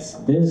expects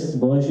this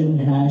version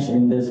hash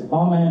in this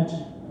format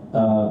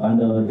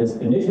under this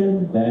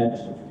condition that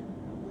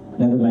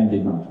Nethermind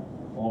did not.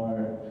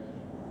 Or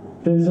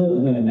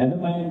Prism,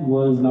 Nethermind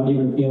was not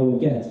even clear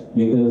with get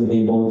because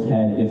they both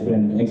had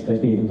different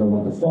expectations of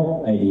what the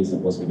fork ID is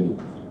supposed to be.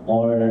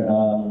 Or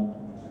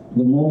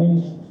the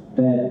moment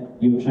that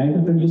you try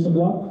to produce a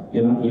block,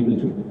 you're not able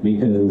to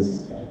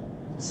because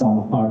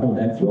some part of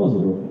that flow is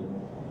broken.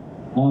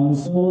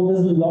 So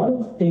there's a lot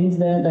of things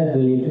there that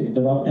relate to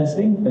interop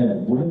testing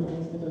that would have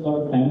wasted a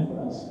lot of time for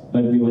us,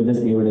 but we were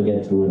just able to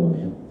get through it over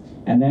here.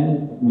 And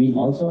then we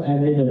also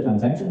added a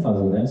transaction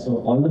fuzzle there, so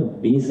all the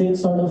basic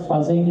sort of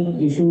fuzzing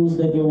issues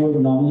that you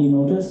would normally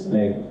notice,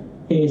 like,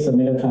 hey,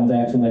 submit a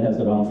transaction that has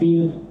the wrong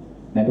field,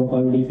 network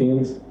already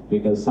fails,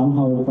 because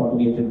somehow it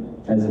propagated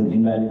as an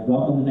invalid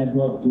block on the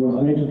network, you will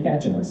already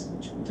catch a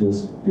message, which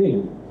is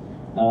great.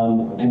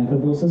 And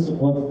kurtosis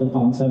supports the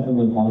concept of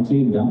an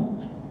enclave dump.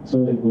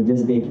 So it would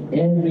just take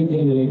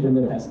everything related to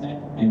the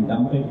testnet and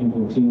dump it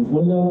into a clean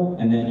folder,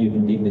 and then you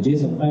can take the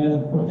JSON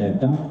file,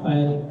 that dump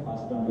file, pass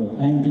it on to a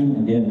client team,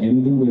 and then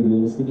everything will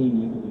realistically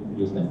need to be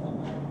produced that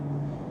format.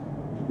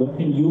 What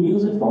can you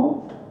use it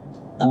for?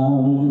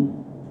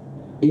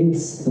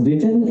 It's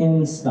written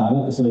in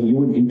Scala, so you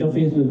would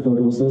interface with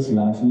kurtosis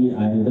largely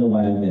either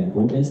via the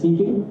code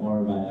SDK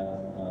or via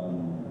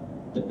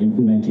the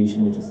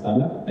implementation, which is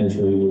Scala. I'll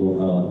show you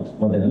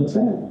what that looks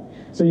like.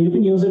 So you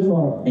can use it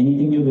for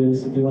anything you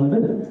realistically want to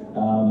build.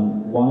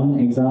 One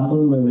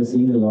example where we're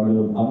seeing a lot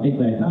of uptake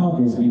right now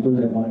is people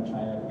that want to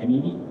try out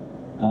MED.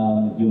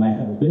 You might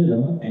have a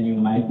builder, and you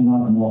might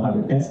not know how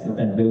to test if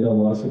that builder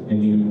works with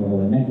MED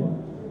over a network.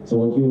 So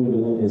what you would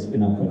do is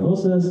spin up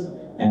kurtosis,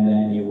 and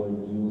then you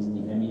would use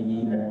the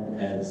MED mode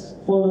as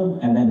full,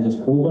 and then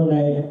just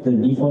override the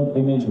default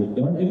image with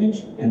your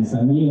image, and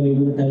suddenly you're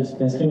able to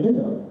test your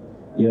builder.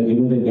 You're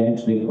able to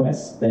get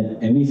requests that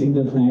every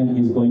single client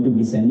is going to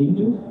be sending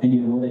you, and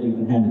you know that you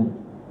can handle it.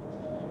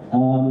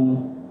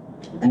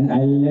 And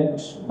I'll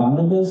let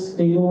Barnabas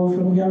take over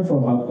from here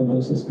for how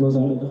kurtosis goes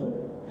under the hood.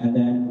 And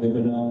then we're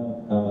going to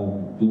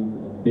do a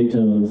bit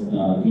of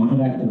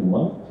interactive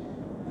work.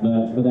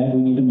 But for that,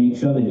 we need to make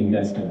sure that you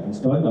guys can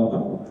install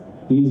Docker.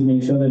 Please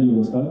make sure that you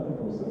install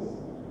kurtosis.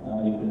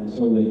 You can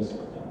install it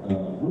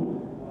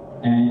root.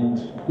 And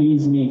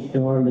please make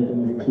sure that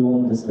you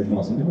clone this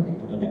repository.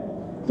 Okay?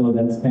 So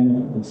that's kind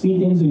of the 3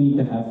 things you need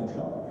to have for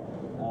sure.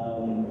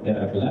 there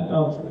are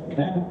laptops,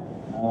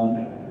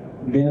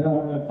 there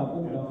are a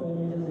couple of Docker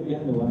images,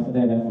 again, the ones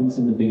that I referenced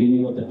in the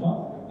beginning of the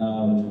talk.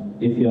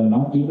 If you're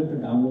not able to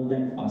download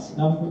them fast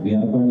enough, we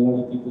have quite a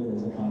lot of people,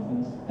 there's a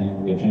conference,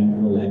 and we're trying to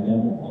roll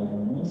them all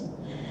almost.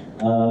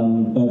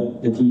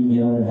 But the team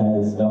here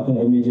has Docker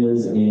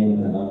images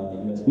in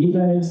USB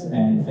drives,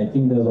 and I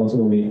think there's also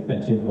a way to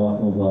fetch it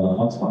off of a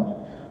hotspot.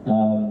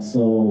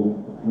 So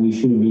we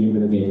should be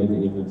able to get it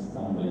if it's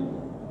somewhere.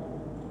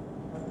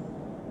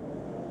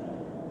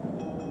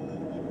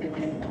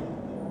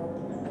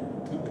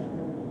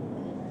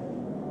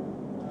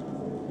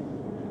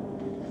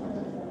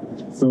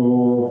 So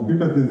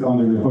Kubernetes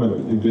under the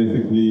hood is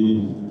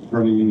basically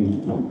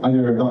running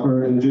either a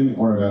Docker engine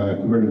or a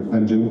Kubernetes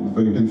engine,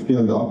 so you can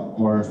scale it up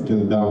or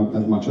scale it down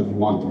as much as you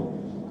want.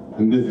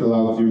 And this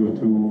allows you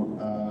to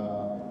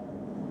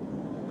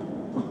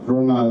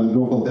run a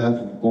local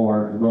test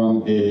or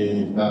run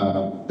a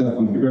test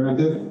on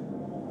Kubernetes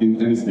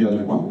in any scale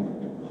you want.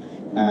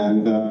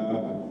 And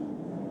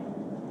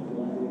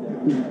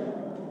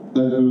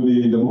let's do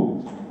the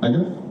demo, I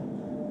guess.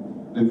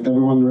 Is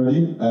everyone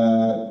ready?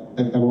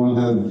 If everyone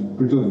has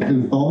Parithosh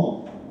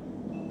installed?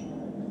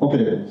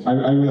 Okay, I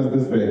will ask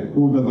this way.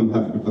 Who doesn't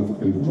have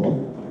Parithosh installed?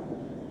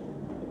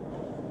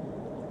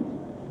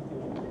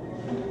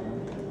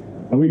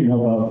 We can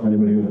help out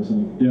anybody who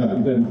doesn't Yeah.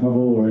 get in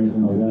trouble or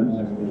anything like that.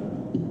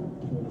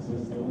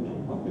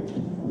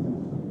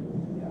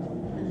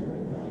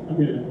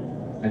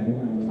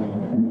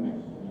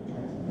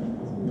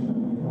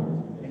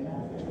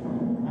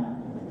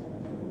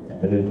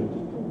 Okay.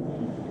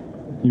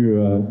 You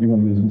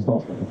want to do some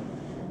stuff?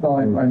 No,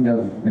 I'm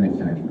just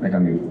finished. I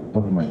can be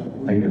talking my.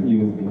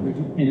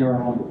 You're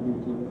on.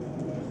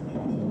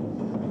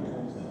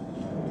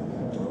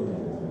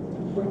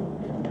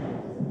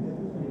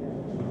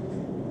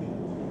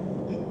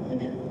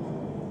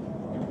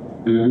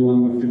 Did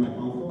everyone see my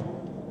console?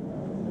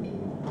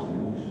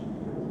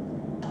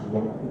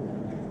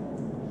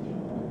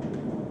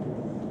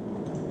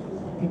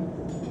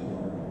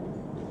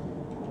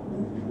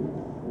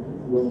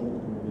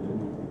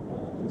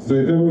 So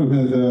if everyone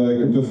has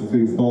Parithosh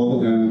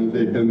installed and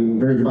they can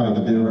verify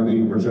that they're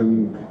running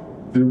version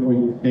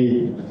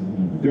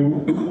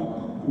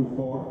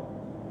 0.8.2.4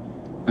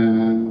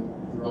 and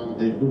run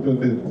a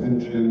Parithosh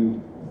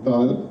engine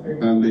installed,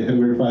 and they can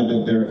verify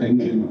that their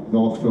engine is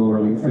also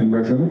running the same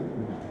version.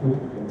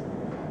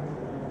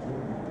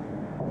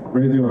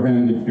 Raise your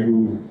hand if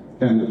you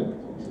can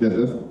get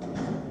this.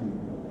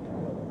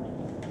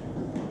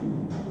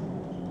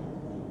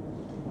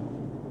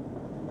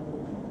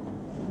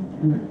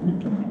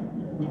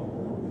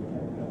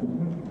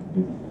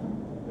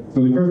 So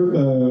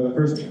the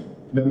first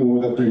demo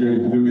that we're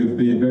going to do is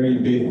the very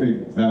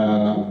basic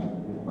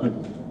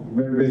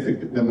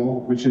demo,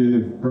 which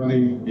is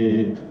running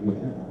a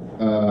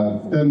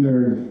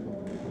standard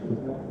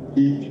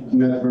each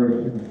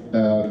network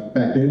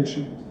package,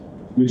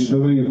 which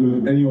doesn't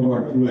include any of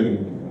our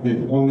tooling.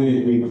 It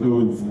only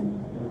includes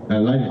a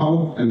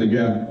Lighthouse and a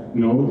Gap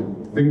node,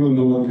 single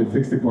node with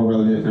 64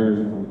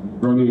 validators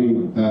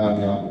running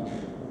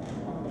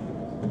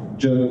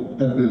just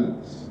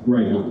testnets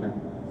right now.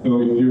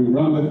 So if you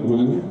run that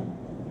command,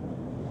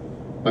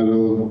 I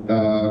will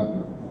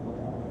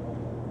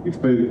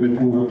explain a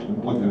bit more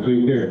what I'm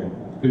doing here.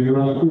 So you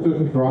run a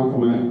Parithosh run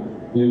command,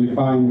 you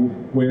define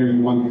where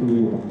you want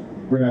to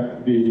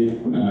grab the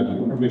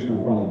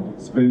information from.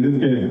 So in this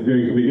case, it's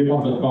going to be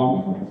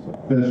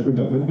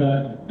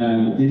github.com/Parithosh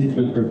and each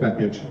network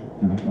package.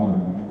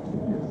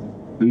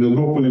 And then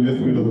hopefully this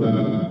will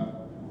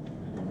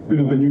spin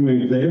up a new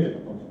enclave,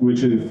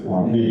 which is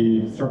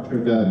the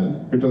structure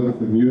that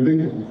Parithosh is using.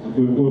 It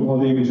will pull all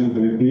the images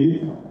that it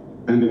needs,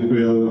 and it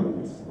will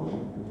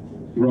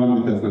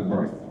run the testnet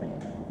for us.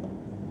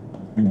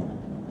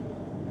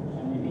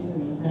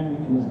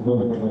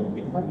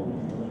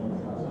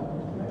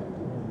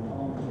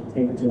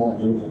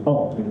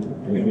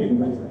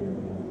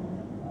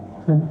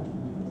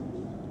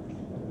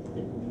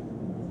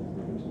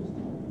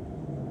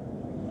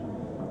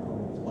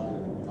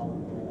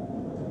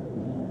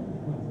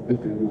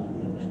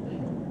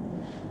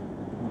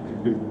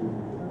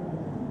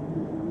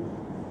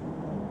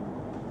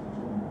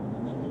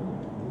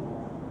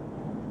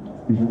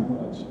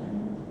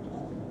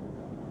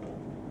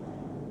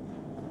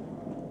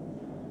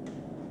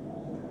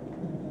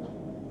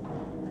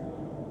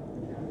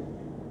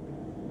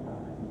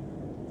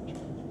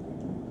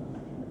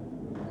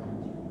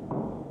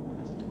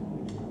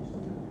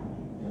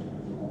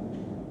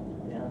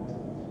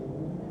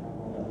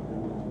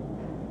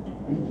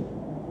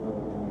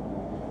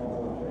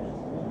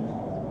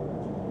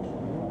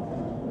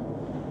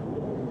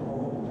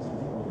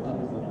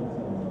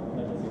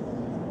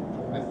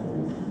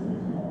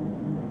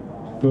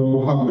 So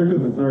how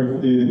Parithosh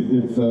works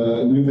is it's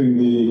using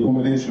the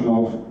combination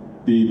of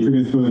the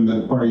previous tooling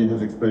that Pari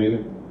has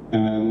explained,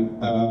 and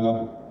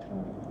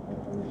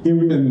here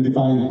we can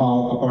define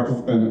how a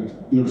participant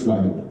looks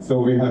like.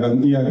 So we have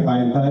an EI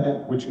client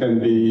type, which can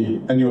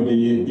be any of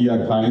the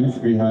EI clients.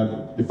 We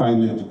have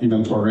defined it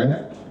even for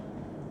REST.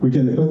 We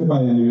can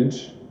specify an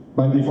image.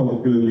 By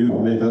default, it will use the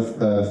latest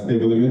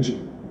stable image.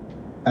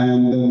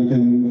 And then we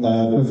can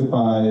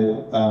specify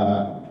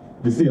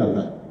the CL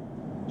type.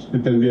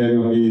 It can be any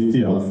of the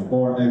CLs.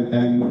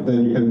 And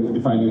then you can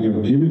define any of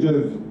the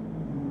images.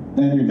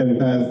 And you can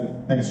pass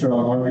extra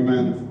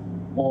arguments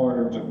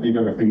or just leave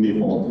everything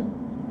default.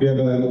 We have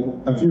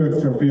a few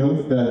extra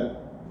fields that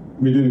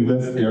we didn't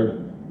list here,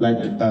 like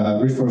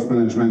resource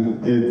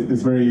management.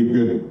 It's very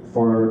good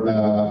for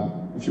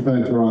if you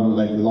plan to run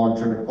like a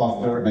larger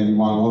cluster and you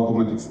want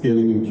automatic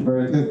scaling in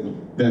Kubernetes,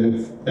 then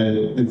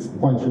it's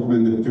quite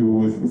recommended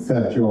to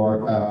set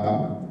your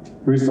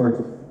resource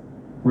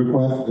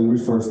request and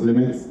resource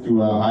limits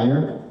to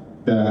higher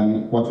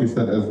than what we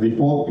set as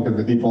default, because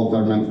the defaults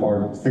are meant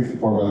for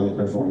 64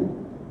 validators only.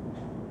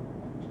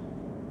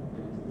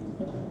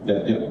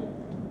 Yeah.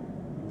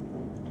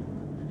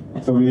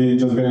 So we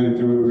just going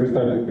to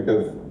restart it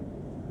because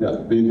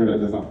the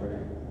internet is not very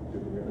good.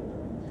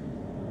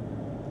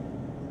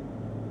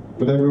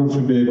 But everyone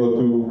should be able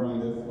to run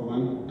this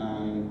command,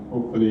 and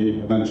hopefully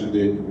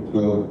eventually it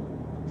will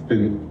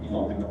spin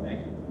something up.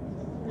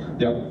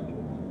 Yeah.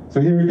 So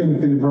here we can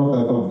see the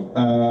process of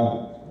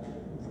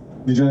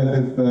the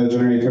Genesis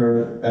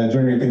generator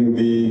generating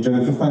the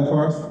Genesis file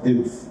for us.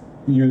 It's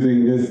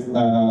using this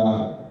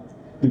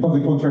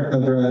deposit contract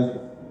address,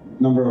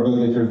 number of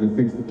validators is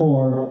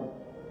 64.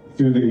 It's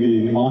using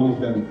the mnemonic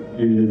that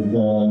is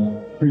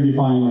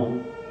predefined.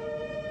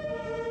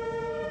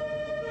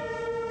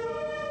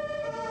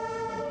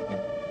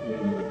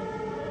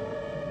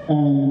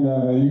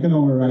 And you can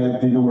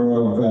override the number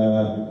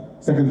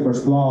of seconds per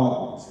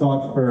slot,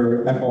 slots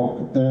per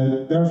epoch.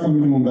 There are some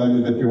minimum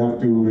values that you have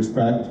to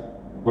respect,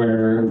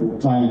 where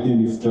client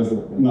is just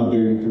not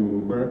going to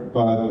work,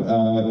 but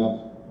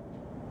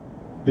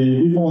the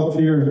defaults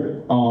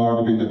here are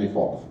within the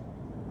default.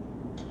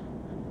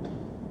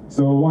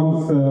 So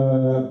once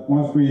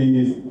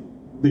we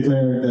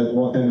declare that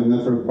what kind of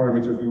network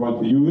parameters we want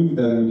to use,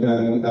 then we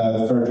can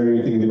start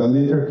generating the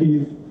validator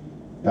keys.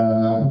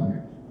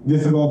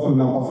 This is also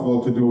now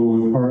possible to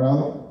do in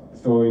parallel.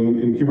 So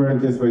in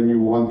Kubernetes, when you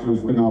want to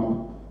spin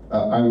up,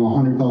 I don't know,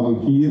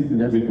 100,000 keys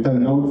with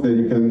 10 nodes, then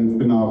you can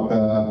spin up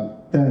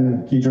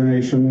 10 key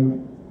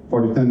generation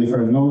for the 10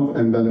 different nodes,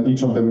 and then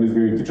each of them is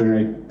going to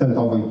generate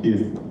 10,000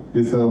 keys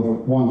instead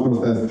of one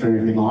process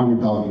generating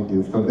 100,000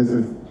 keys. So this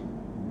is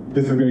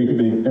going to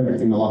make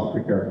everything a lot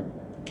quicker.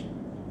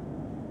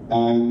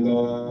 And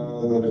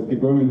let's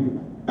keep going.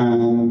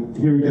 And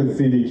here you can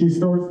see the key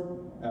stores.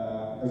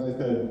 As I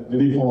said, the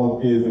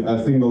default is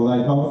a single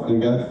lighthouse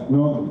and guest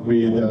node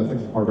with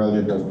 64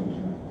 validators.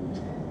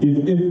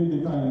 If we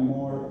define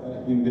more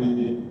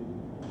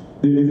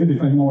if we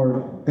define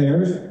more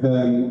pairs,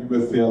 then you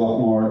will see a lot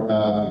more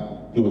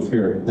nodes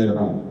here later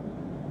on.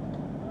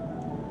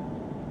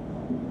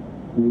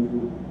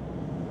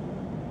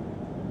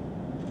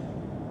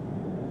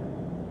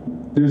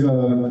 There's a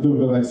little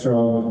bit of extra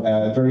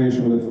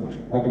generation that's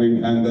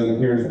happening, and then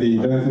here's the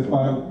Genesis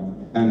file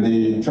and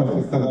the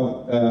traffic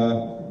setup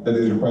that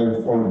is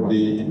required for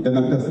the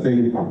demo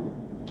testing.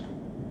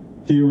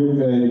 Here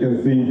you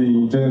can see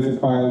the Genesis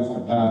files,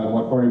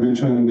 what Corey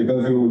mentioned, the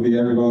Gazoo, the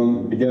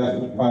Aragon, the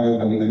Gas file,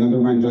 and the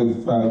Nethermind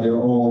Genesis file. They're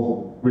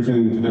all written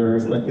into their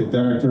respective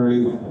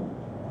directories.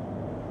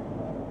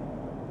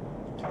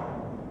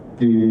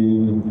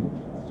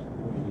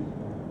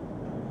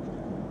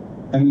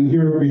 And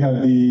here we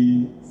have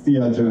the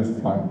CL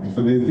Genesis file.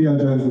 So the CL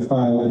Genesis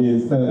file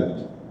is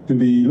set to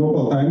the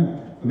local time.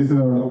 This is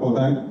our local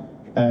time.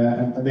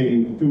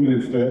 Adding 2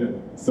 minutes to it,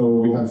 so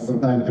we have some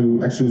time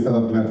to actually set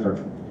up the network.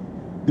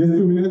 This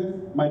 2 minutes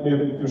might be a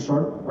bit too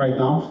short right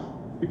now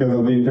because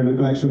of the internet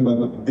connection,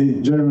 but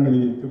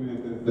generally 2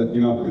 minutes is that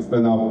enough to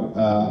spin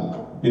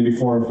up maybe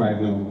 4 or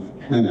 5 nodes.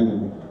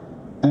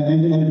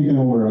 And you can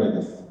override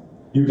this.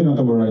 You cannot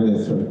override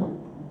this right now.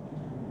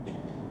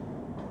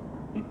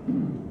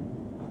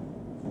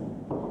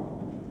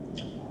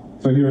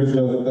 So here is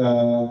just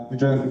the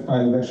Genesis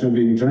file is actually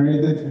being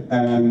generated,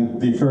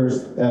 and the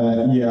first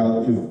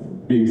EL is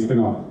being spun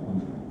up.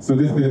 So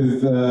this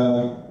is,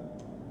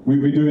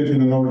 we do it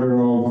in an order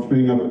of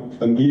spinning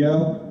up an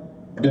EL,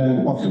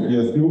 then possibly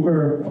a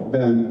snooper,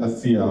 then a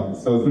CL.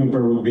 So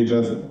snooper would be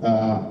just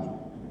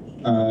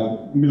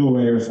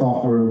middleware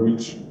software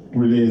which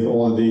relays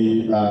all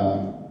the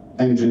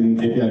engine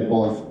API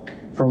calls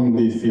from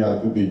the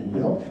CL to the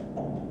EL.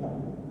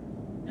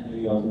 And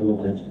we also do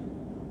that.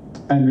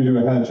 And we do a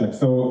health check.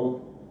 So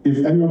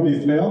if any of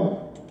these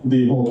fail,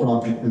 the whole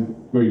process is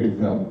going to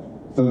fail.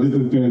 So this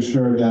is to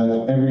ensure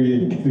that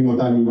every single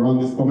time you run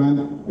this command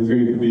is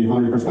going to be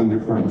 100%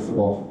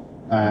 reproducible.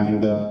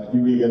 And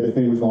you will get the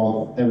same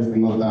result every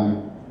single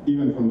time,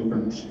 even from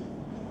different machines.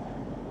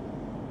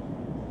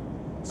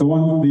 So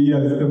once the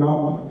EL is spun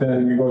up,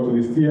 then we go to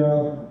the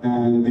CL,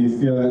 and the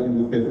CL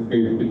in this case is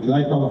going to be the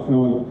lighthouse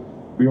node.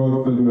 We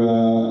also do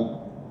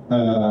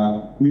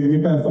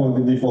we pass all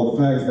the default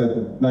flags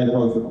that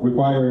Lighthouse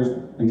requires,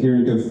 and here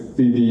you can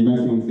see the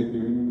maximum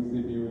CPU,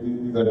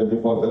 CPU. These are the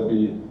defaults that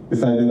we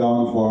decided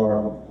on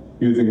for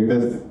using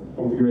this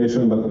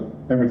configuration, but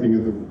everything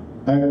is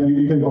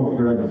You can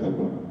configure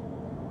everything.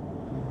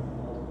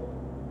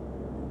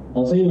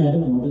 Also, you might have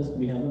noticed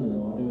we have a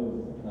lot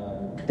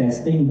of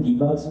testing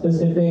debug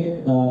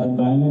specific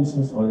environments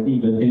that's already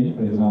built in.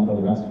 For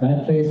example, Rust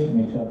flat trace to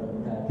make sure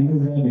that thing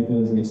is there,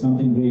 because if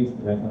something breaks,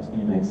 that must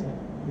be nice.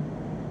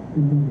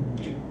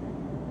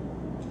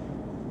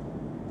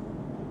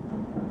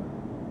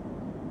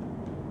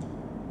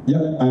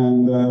 Yeah,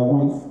 and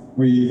once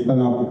we spin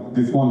up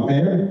this one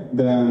pair,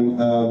 then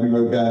we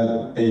will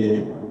get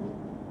a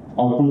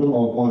output of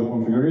all the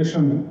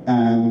configuration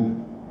and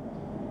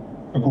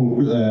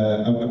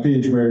a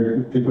page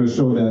where it will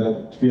show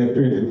that we have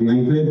created an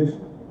enclave,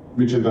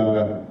 which is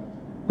a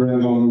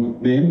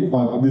random name,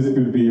 but this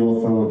could be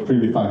also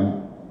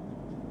predefined.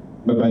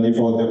 But by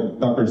default, the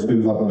Docker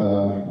spins up a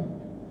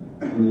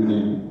new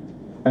name.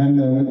 And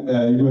then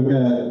you will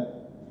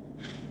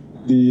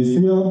get the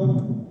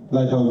CL,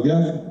 Lighthouse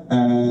Gas,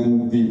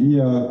 and the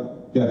EA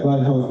Gas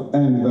Lighthouse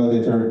and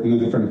validator in a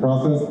different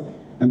process.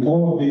 And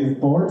all of these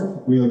ports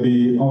will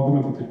be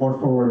automatically port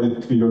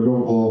forwarded to your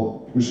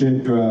local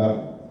machine to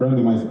a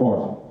randomized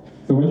port.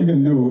 So what you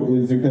can do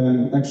is you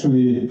can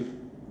actually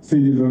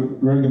see the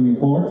random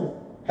port,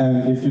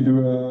 and if you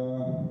do a...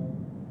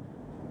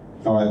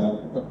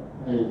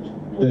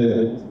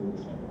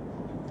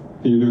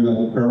 you do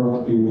that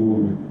curve.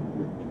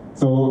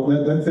 So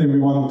let's say we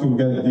want to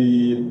get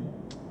the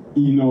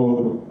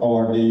enode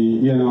or the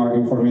ENR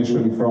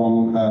information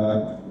from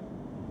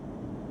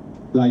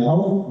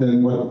Lighthouse,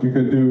 then what you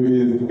could do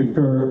is you could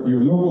curve your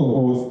local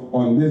host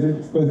on this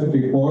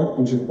specific port,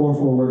 which is port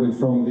forwarded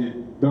from the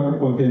Docker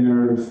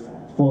containers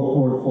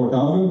port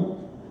 4000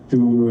 to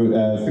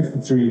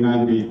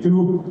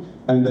 6392,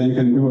 and then you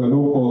can do a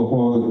local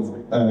host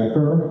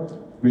curve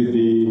with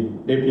the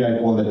API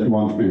call that you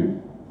want to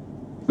do.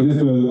 So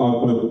this will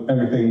output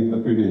everything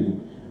that we need.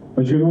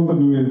 What you can also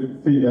do is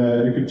see,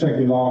 you can check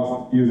the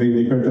logs using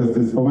the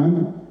Parithosh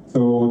command.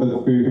 So that's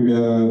going to be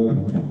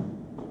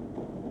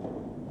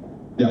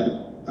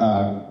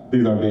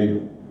these are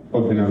the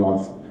container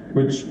logs,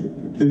 which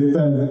it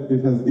says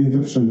it has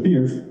insufficient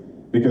peers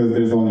because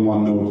there's only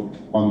one node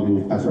on the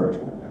network.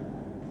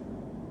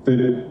 So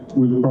it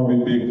would probably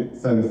make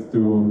sense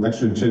to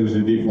actually change the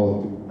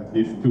default to at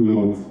least 2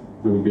 nodes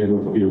will be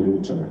able to peer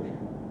with each other.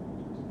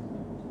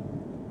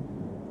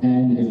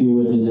 And if you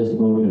were to just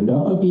go to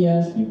Docker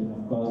PS, you can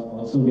of course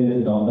also get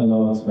the Docker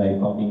logs by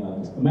copying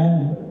out this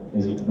command.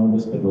 As you can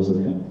notice, Parithosh is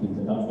going to clean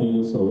it up for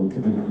you, so it's a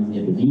bit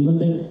easier to deal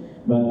with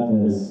it. But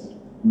there's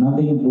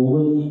nothing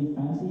overly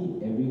fancy.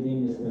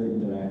 Everything is still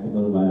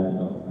interactable via the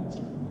Docker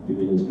fancy. You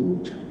will just do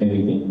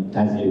everything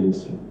as you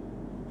used to.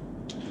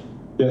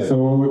 Yeah,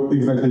 so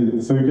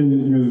exactly. So you can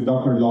use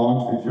Docker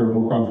logs if you're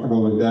more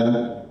comfortable with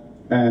that.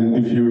 And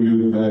if you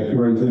use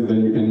Kubernetes,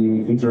 then you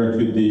can interact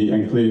with the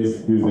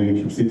enclaves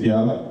using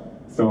kubectl.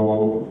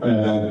 So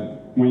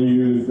when you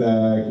use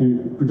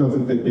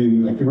Parithosh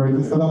in a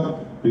Kubernetes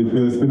setup, it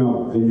will spin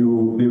up a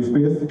new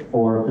namespace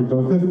for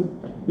Parithosh.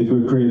 It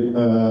will create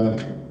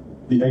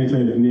the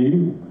enclave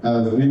name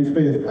as a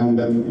namespace, and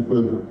then it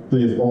will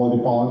place all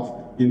the pods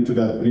into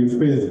that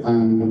namespace,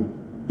 and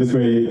this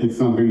way it's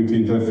not going to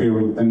interfere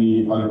with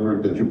any other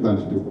work that you plan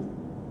to do.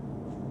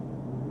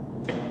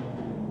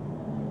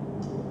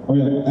 Oh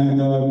yeah, and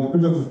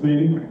Parithosh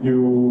clean,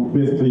 you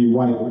basically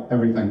wipe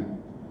everything.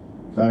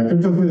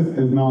 Parithosh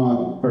is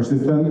not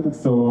persistent,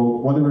 so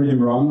whatever you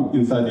run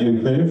inside the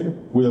enclave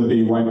will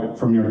be wiped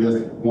from your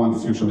disk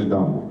once you shut it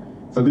down.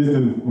 So this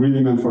is really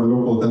meant for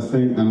local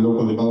testing and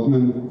local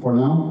development for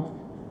now.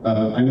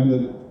 I know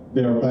that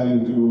they are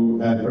planning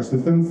to add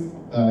persistence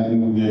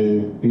in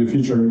the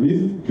future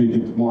release to make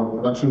it more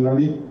production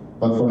ready,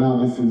 but for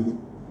now this is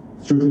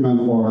strictly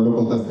meant for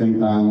local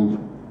testing and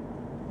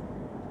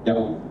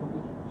yeah.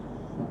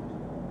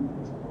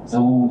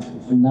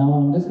 Now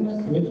I'm just going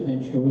to switch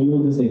and show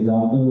you this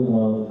example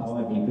of how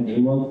our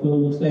day-to-day workflow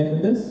looks like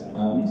with this.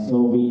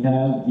 So we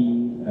have the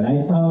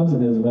Lighthouse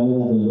as well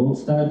as the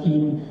Lodestar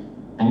team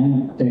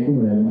and Teku,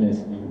 whatever it is,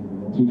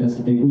 keep us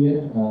to Teku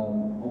yet.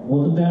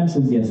 Both of them,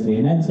 since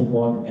yesterday night,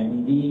 support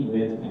MED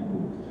with Penku.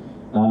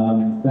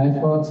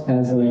 Flashbox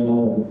has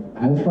an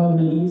alpha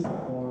release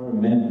for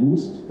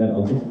MedBoost that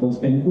also supports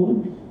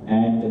Penku.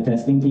 And the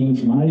testing team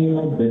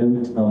Mario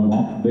built a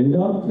mock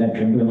builder that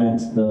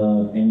implements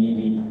the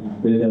MED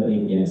builder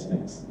API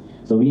specs.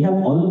 So we have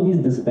all of these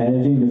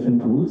disparaging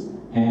different tools,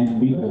 and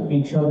we want to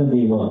make sure that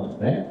they work,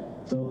 right?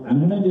 So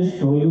I'm going to just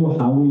show you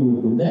how we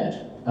would do that.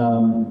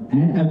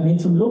 And I've made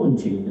some local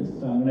changes.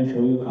 So I'm going to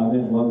show you how that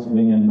works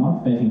when you're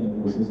not fetching the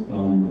process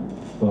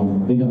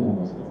from bigger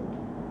numbers.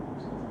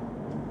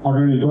 Are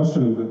there any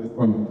questions at this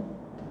point?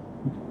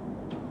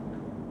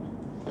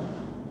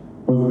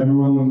 Was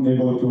everyone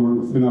able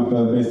to spin up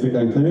a basic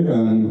enclave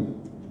and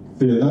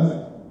see a test?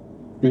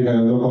 Make a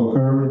local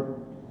curve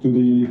to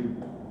the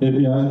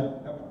API?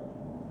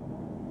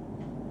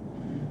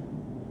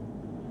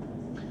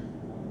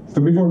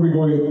 So before we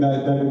go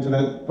dive into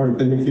that part,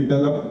 can you keep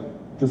that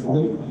up? Just a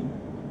little?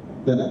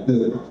 Yeah.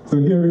 So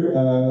here,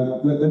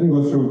 let me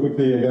go through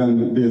quickly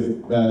again this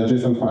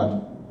JSON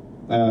file.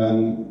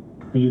 Can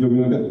you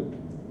zoom in a bit?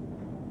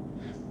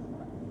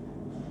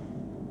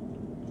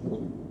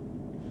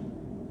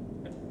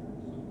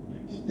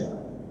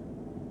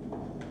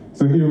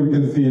 So here we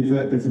can see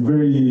it's a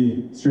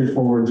very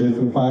straightforward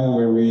JSON file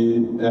where we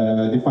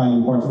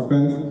define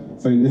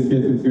participants. So in this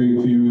case, it's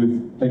going to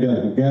use,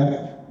 again, a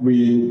get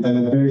with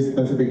a very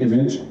specific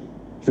image.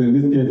 So in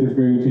this case, it's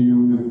going to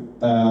use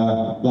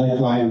like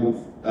lines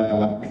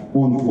 1-4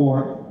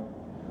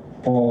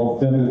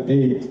 or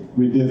 7-8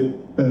 with this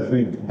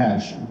specific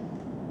hash.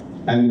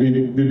 And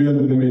we build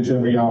an image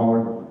every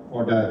hour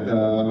for that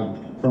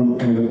from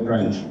the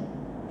branch.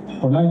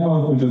 For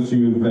Lighthouse, we just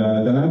use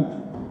Testnet,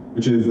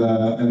 which is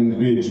an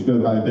image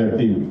built by their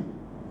team.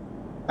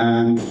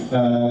 And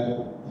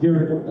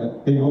here,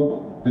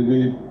 table,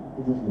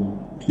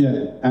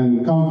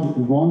 and count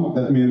is 1,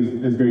 that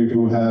means it's going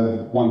to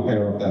have 1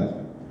 pair of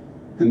that.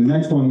 And the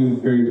next one is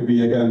going to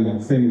be, again,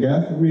 same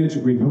get image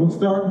with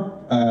Lodestar,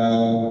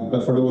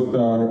 but for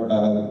Lodestar,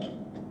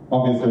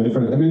 obviously a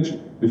different image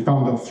with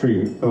count of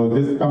 3. So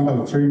this count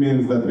of 3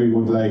 means that we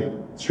would like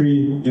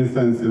 3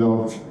 instances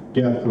of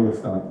get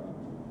Lodestar.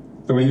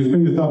 So when you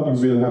spin this up, you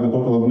will have a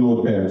total of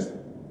node pairs,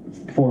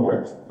 4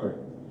 pairs, sorry.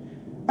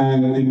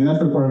 And in the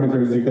network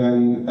parameters, you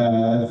can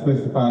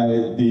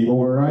specify the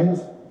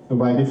overrides. So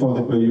by default,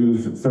 it will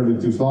use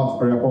 32 slots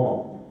per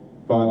epoch.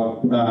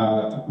 But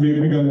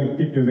we're going to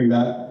keep using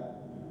that.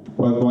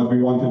 But what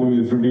we want to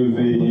do is reduce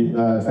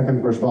the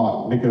seconds per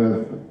slot,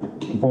 because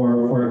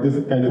for this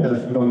kind of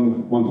test, we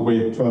don't want to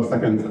wait 12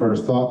 seconds per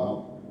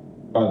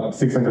slot, but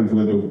 6 seconds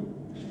will do.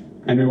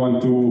 And we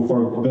want to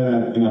for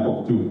that in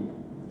epoch 2.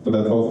 So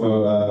that's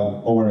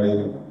also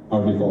override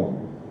our default.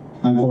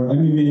 And for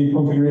MEV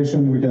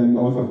configuration, we can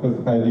also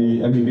specify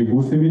the MEV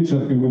boost image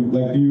that we would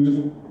like to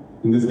use.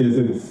 In this case,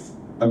 it's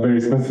a very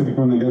specific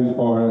one again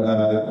for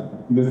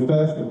this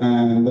test,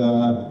 and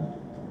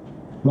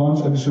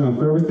launch additional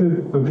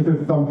services. So this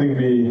is something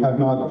we have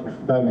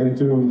not dived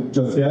into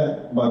just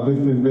yet, but this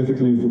is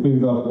basically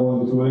spins up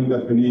all the tooling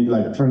that we need,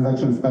 like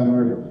transaction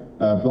spammer,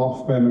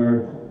 block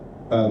spammer,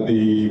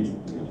 the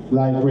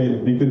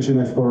lightweight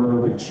detention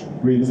explorer, which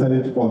we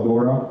decided for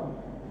Dora,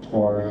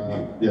 or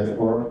the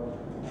Explorer.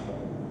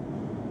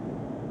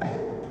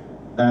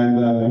 And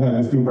we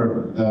have this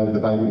super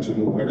that I mentioned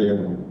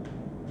earlier.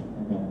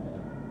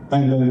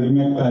 And the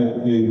map type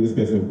in this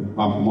case is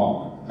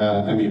mock,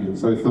 MEV,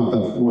 so it's not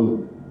a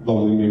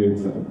full-blown MEV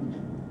itself.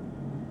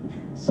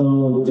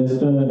 So just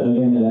to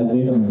again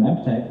elaborate on the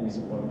map type, we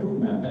support 2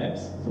 map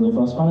types. So the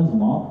first one is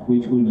mock,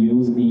 which would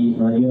use the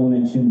earlier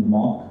mentioned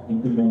mock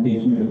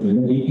implementation of the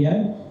Builder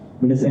API.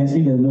 But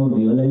essentially, there's no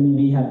real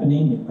MEV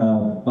happening,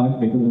 but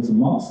because it's a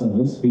mock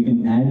service, we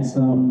can add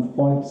some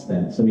faults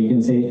then. So we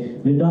can say,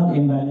 return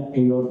invalid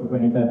payload for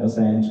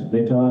 25%,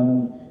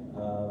 return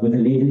with a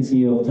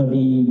latency of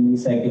 30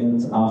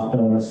 milliseconds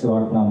after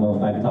slot number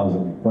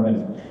 5000,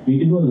 whatever. We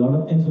can do a lot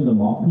of things with the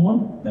mock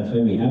mode, that's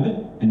why we have it,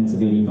 and it's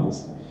really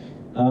fast.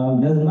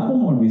 There's another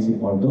mode we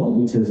support though,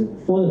 which is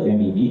full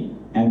MEV,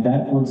 and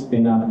that would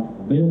spin up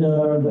a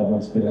builder, that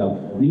would spin up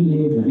a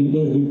relay, the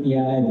relay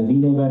API, the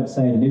relay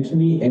website,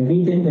 literally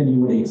everything that you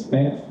would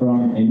expect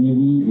from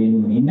MEV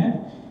in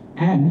mainnet.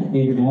 And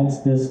it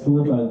adds this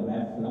tool called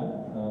map flood.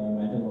 You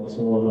might have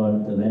also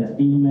heard the red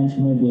team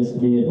mention it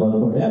yesterday, or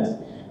Codex.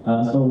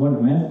 So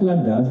what map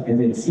flood does is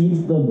it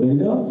seeds the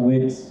builder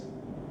with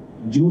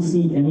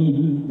juicy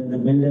MEV that the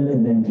builder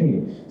can then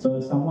trade. So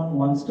if someone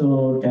wants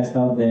to test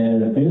out their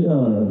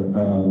builder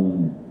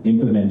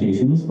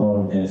implementations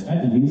or their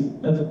strategies,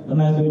 that's a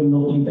nice way to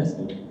locally test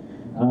it.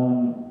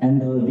 And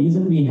the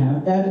reason we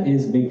have that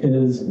is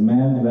because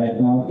MAV right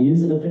now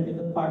is a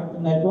critical part of the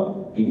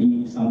network.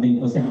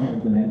 80-something%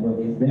 of the network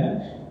is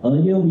there.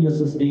 Earlier we used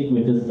to stick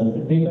with the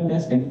circuit breaker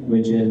testing,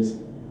 which is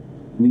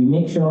we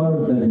make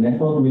sure that the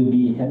network will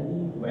be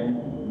healthy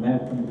when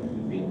MAV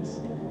completely fails.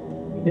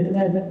 We did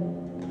that.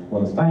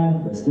 Was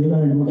fine, we're still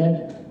going to do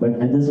that, but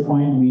at this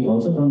point we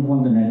also don't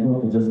want the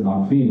network to just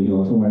not fail, we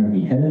also want to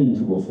be healthy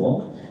through a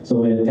fork.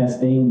 So we're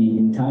testing the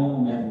entire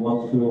MAV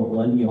workflow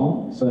early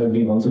on, so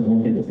we also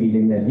don't get the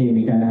feeling that, hey,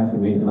 we kind of have to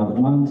wait another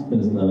month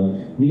because the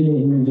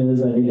relay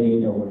images are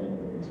delayed or whatever.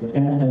 So we're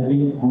kind of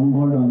helping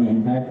onboard on the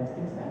entire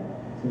testing stack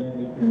so that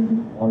we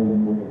can all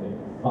move a bit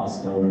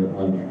faster in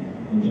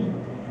general.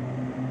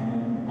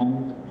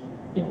 And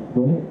yeah,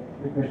 go ahead.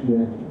 Quick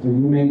question. So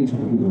you make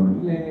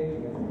relay.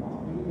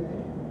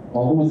 So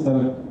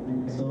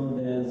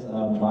there's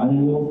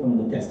Mario from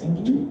the testing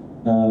team,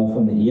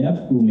 from the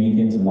EF, who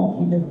maintains a mock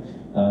relay.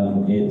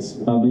 It's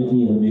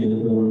publicly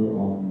available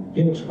on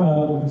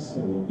GitHub, so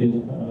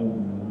GitHub,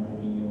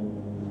 Mario,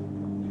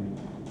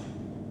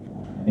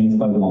 I think it's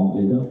called mock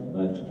builder,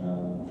 but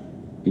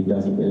it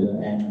does a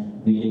builder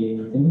and relay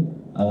thing.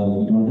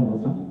 We don't have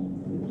a file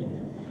yet,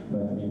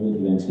 but we will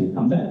eventually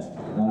come back.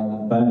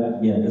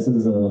 But yeah, this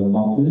is a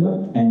mock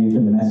builder, and you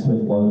can mess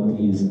with all of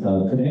these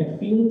correct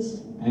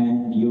fields,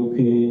 and you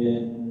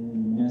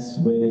can mess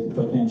with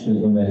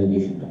potential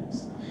invalidation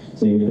types.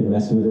 So you can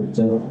mess with just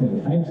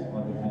the types,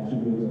 or the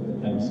attributes of the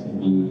types can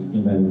be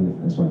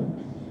invalidated as well.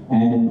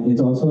 And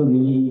it's also a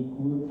really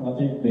cool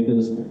project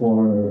because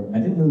I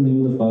think this is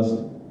really the first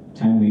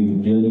time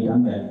we've really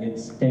done that.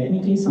 It's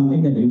technically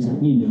something that used to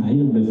be in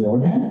Hive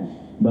beforehand,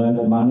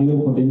 but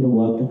Mario put in the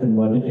work to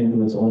convert it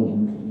into its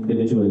own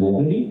individual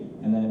library,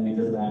 and then we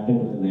just wrapped it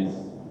with a nice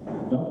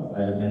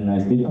file and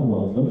nice GitHub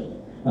workflow.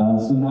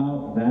 So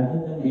now, rather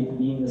than it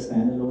being a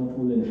standalone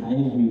tool in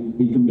Hive,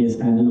 it can be a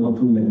standalone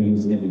tool that we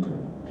use everywhere.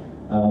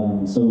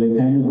 So we're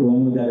kind of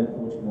going with that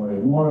approach more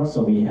and more.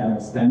 So we have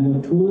a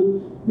standard tool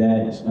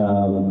that has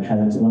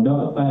its own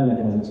Docker file, that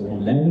has its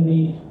own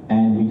library,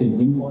 and we can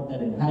import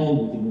that in Hive,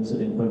 we can use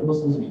it in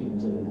Parithosh, we can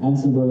use it in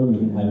Ansible, we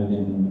can have it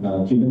in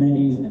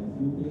Kubernetes and a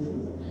few places,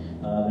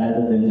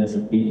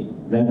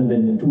 rather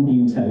than two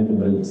teams having to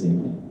build the same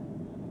thing.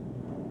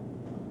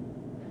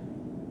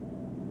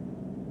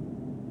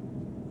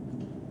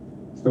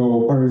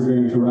 So Par is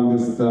going to run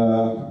this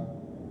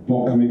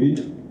mock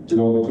MEV, you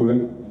know the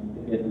tooling.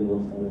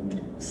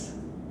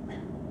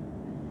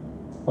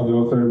 Of the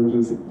author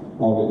images,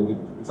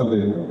 it's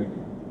updated. Okay.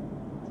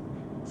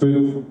 So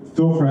it's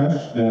so fresh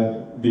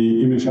that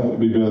the image has to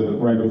be built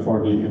right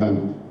before the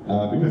event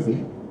because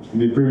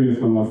the previous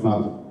one was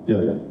not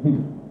yet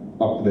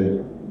up to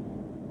date.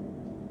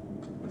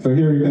 So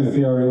here you can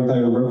see our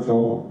entire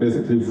workflow,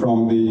 basically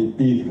from the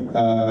ETH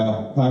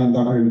client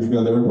Docker image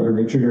builder, where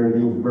we trigger a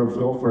new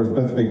workflow for a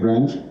specific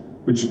branch,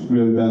 which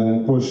will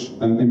then push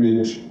an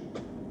image.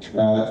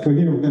 So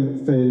here we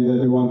can say that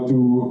we want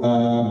to,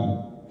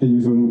 can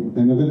you zoom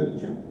in a bit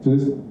to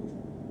this?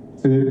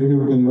 So here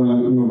we can run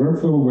a new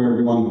workflow where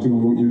we want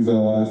to use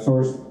a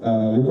source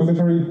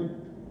repository.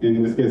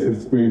 In this case,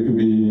 it's going to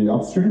be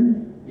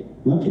upstream.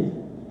 Okay.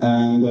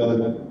 And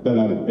then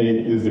at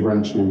 8 is the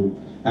branch name.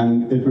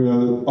 And it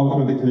will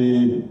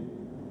automatically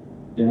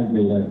build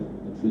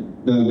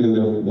it.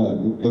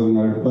 Doesn't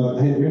matter.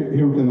 But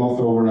here we can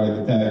also override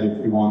the tag if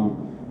we want.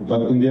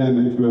 But in the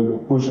end, it will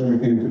push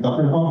everything to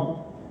Docker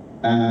Hub,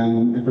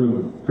 and it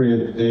will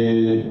create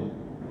a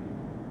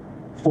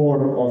 4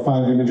 or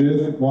 5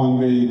 images, one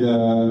with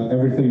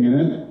everything in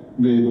it,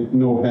 with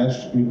no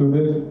hash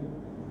included,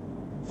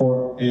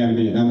 for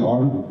AMD and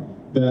ARM.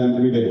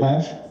 Then with a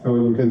hash, so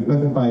you can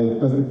specify a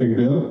specific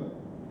build.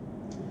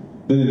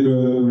 Then it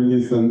will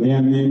release an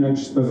AMD image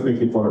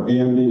specifically for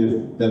AMD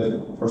if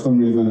that for some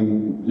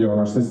reason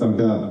your system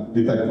cannot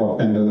detect what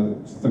kind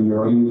of system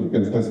you're in, you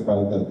can specify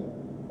that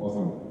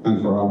also.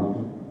 And for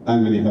ARM,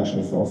 and with the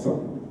hashes also.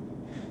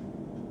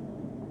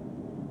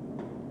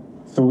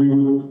 So we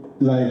would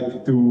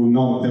like to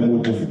not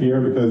demo this here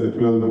because it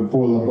will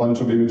pull a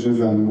bunch of images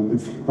and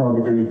it's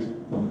probably going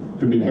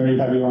to be very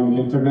heavy on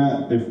the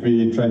internet if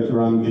we try to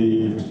run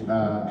the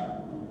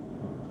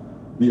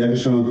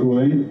additional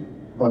tooling.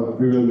 But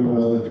we will do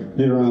a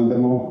later on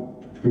demo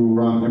to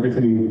run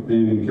everything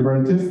in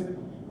Kubernetes,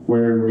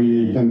 where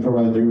we can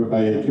provide you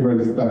a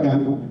Kubernetes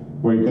backend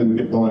where you can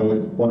deploy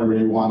whatever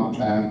you want,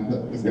 and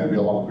it's going to be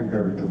a lot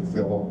quicker because it's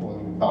all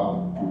on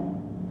top.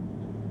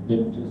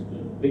 Yeah, just a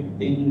quick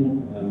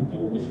thing.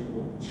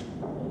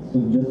 So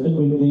just a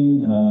quick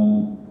thing.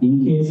 In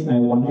case I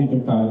wanted to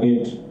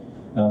target,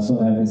 so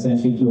I've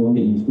essentially cloned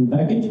the ETH2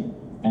 package,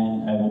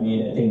 and I've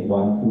made I think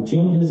 1 or 2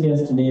 changes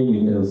yesterday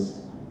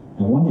because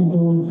I wanted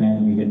to,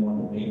 and we didn't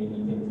want to make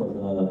anything for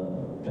the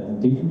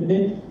presentation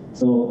today.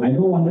 So I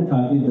don't want to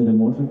target the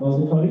remote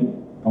repository.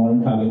 I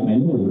want to target my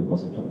local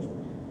repository.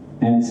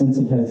 And since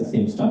it has the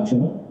same structure,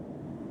 yeah,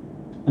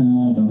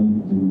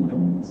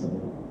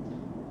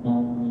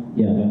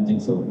 I don't think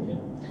so. Yeah.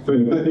 So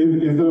instead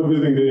of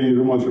using the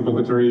remote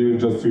repository, you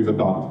just use a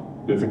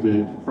dot,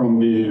 basically, from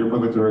the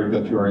repository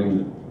that you are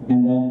in.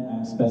 And then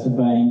I'm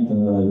specifying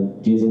the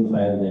JSON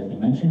file that you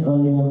mentioned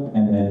earlier,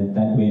 and then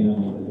that way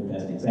I'm able to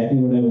test exactly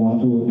what I want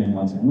to, and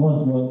once I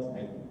know it works,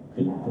 I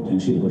could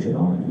potentially push it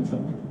on and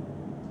from.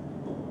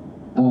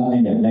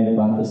 And yeah, like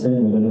Barnabas said,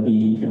 we're going to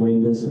be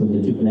doing this with the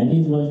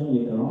Kubernetes version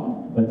later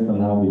on, but for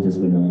now we're just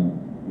going to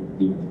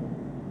leave it.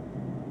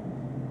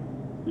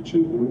 Which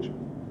image?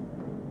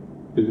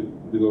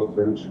 Below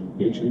branch.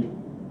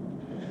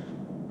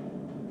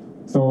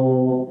 So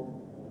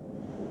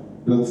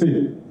let's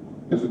see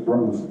if it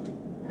runs.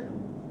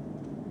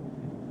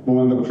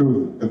 Moment of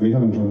truth, because we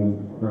haven't run it.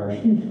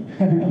 Right.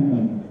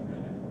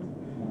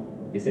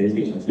 It says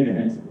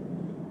experience.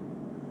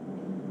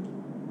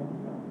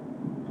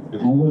 I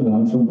will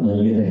run from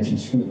earlier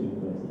actually.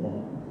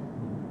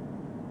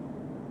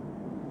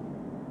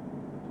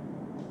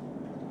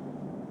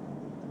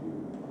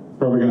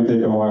 Probably going to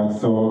take a while,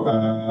 so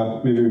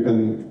maybe we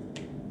can.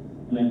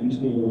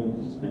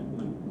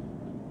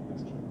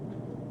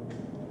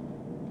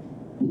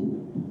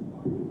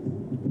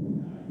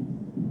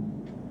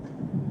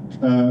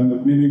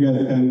 Maybe you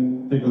guys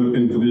can take a look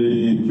into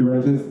the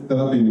Kubernetes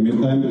setup in the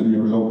meantime, in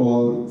your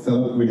local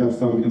setup. We have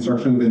some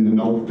instructions in the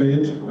node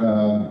page.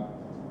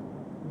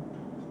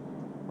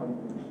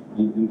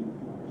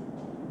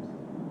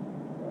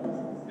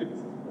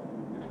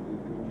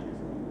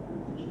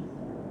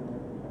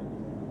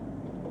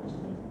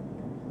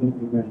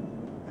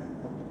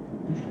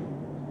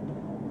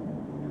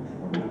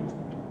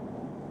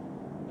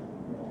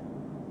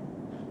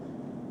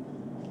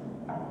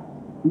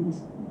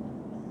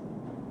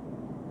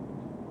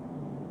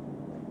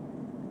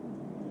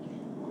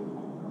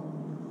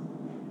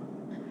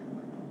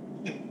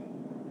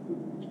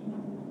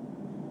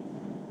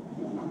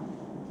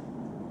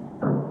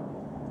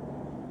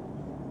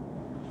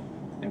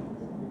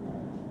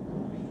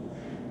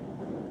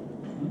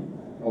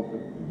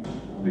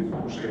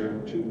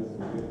 share changes.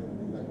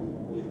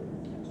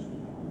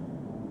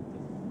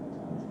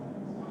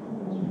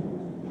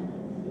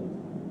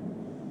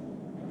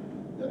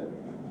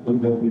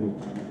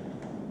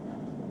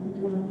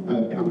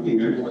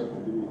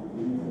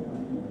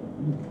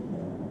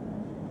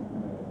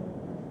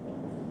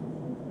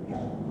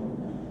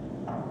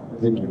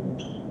 Thank you.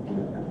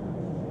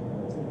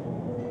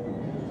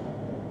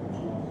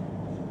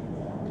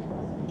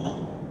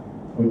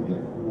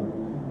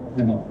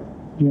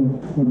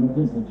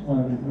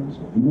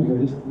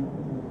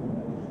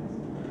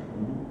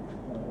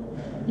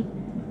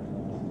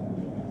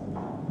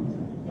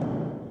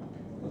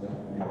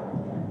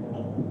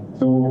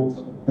 So,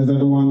 has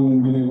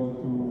everyone been able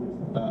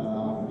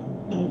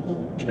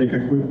to take a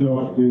quick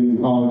look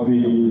in how the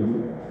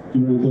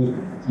Kubernetes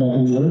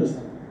backend works?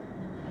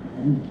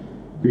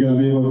 We're going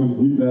to be able to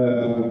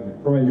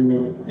provide you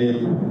a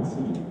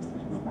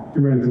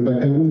Kubernetes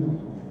backend.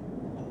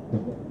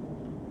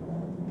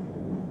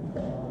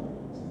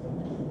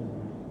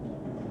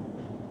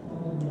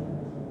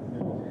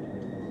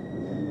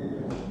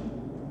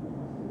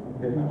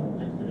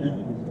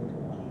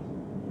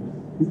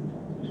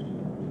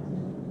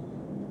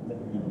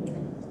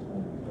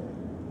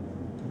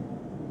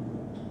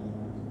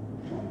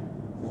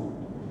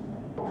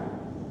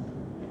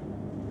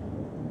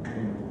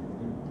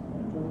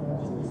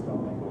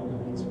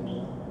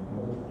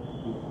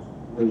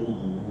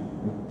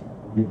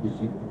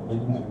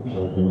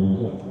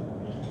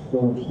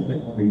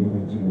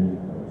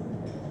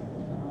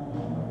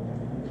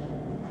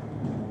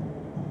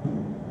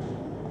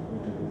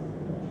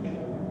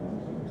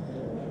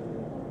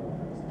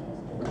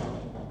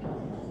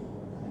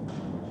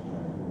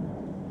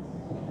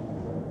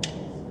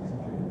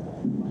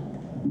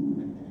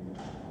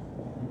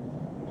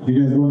 You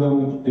guys go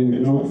down in the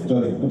notes, the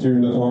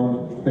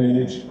Ethereum.org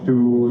page to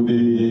the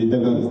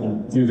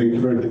DevOps using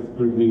Kubernetes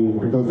scripting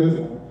Parithosh.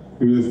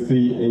 You will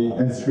see a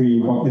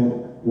S3 bucket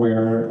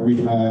where we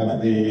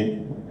have a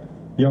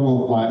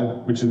YAML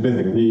file, which is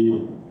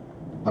basically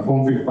a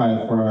config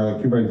file for a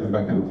Kubernetes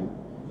backend.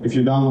 If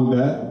you download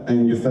that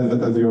and you set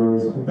that as your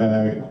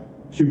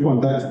kube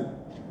context,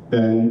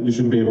 then you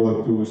should be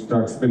able to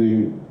start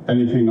spinning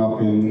anything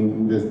up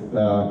in this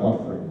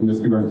cluster, in this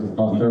Kubernetes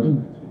cluster,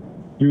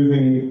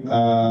 using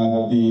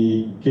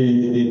the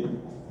K8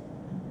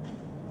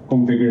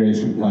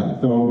 configuration plan.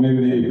 So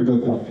maybe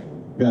because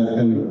guys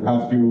can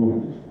help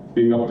you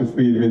being up to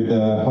speed with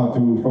how to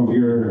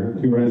configure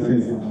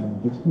Kubernetes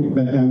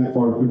backend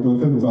for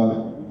Parithosh,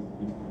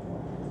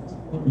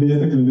 but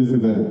basically this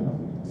is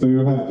it. So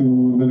you have to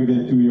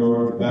navigate to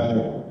your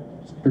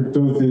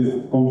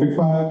Parithosh config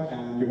file,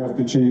 and you have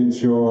to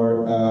change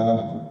your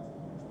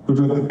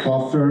Parithosh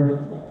cluster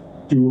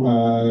to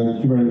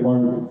Kubernetes,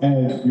 or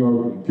add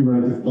your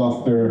Kubernetes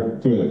cluster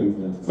to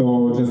it.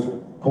 So just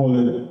call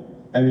it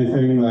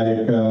anything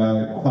like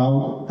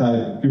cloud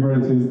type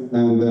Kubernetes,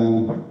 and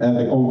then add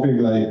a config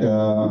like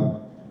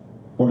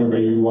whatever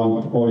you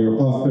want to call your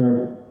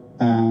cluster,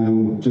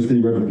 and just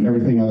leave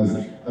everything as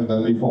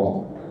the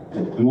default.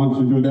 And once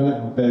you do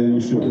that, then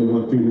you should be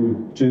able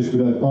to change to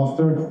that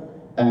cluster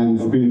and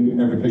spin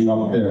everything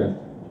up there.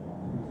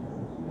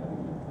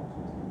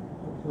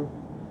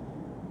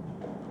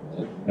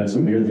 That's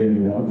what you're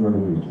doing now.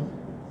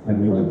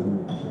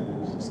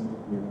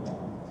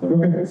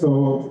 Okay,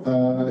 so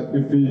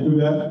if we do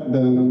that,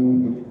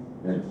 then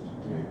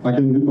I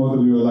can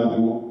also do a live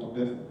demo of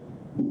this.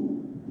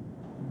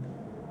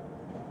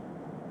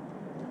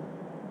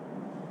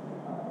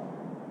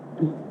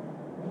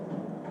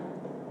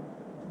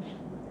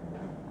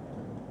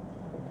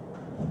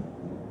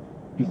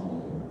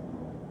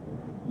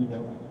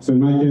 So in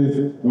my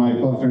case, my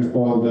cluster is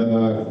called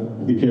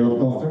the chaos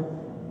cluster.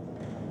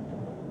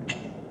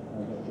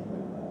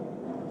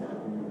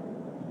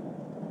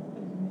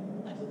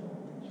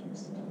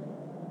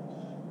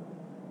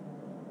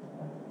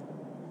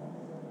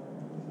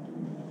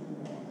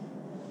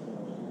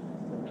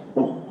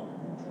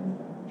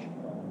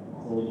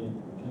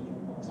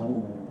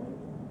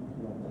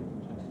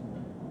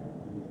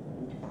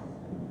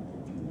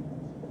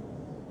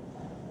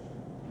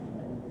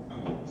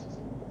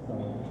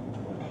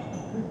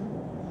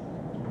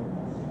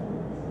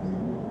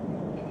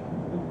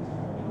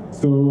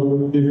 So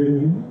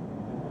if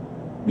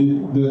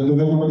does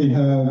everybody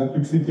have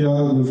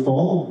kubectl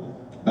installed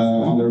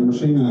on their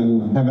machine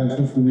and have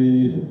access to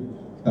the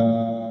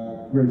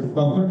Kubernetes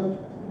cluster?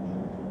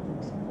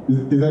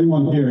 Is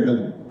anyone here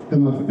that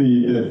cannot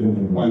see it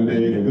when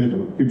they click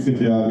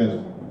kubectl get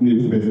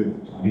namespaces?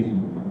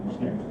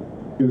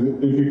 Because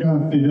if you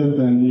can't see this,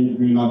 then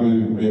you're not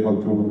going to be able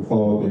to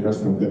follow the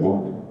rest of the demo.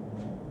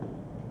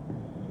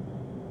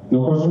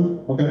 No question?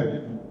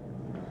 Okay.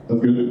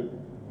 That's good.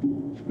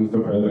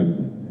 Mr.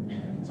 President.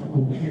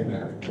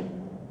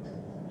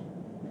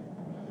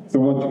 So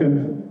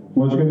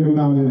what you can do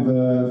now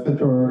is set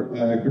your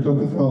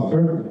Parithosh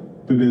cluster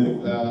to this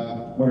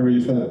whatever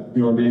you set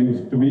your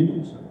name to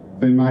be.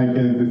 So in my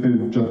case, this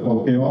is just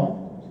called chaos,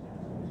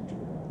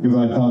 because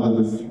I thought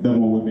that this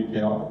demo would be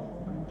chaos.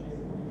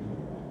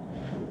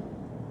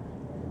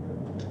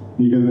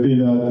 You can see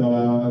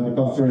that the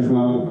cluster is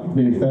now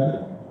being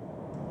set.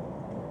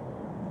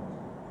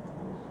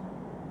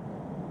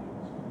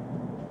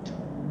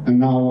 And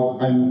now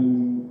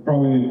I'm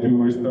probably need to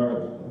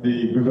restart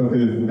the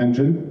Kubernetes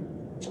engine.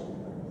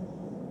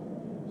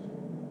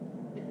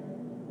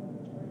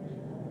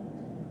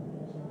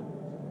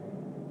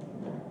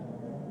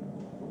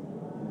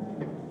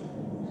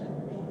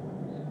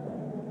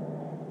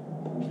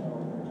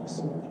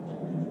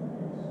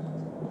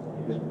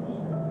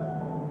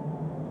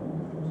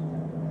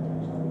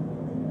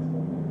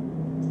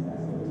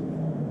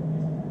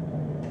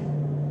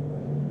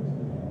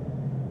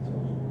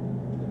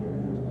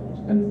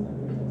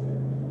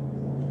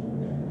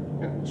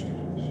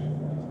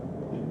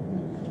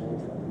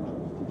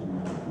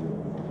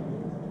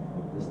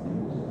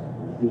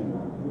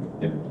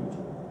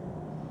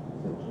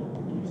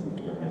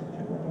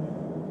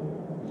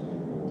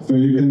 So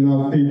you can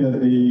now see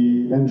that the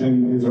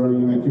engine is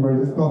running a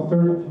Kubernetes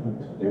cluster.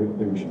 The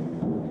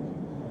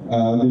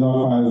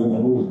log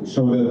files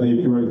show that the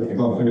Kubernetes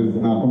cluster is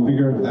now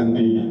configured and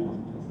the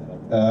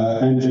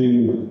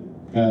engine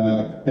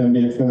can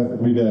be accessed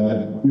with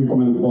a new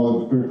command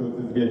called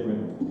Parithosh gateway.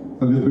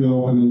 So this will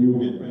open a new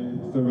gateway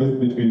service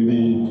between the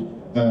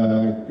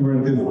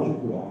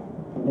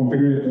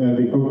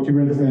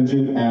Kubernetes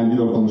engine and the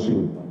local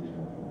machine.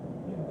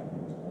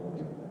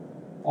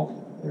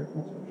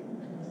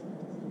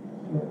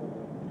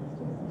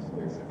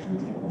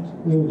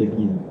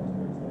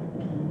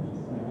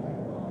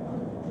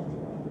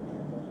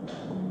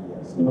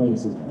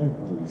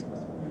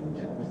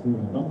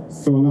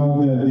 So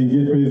now that the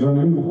gateway is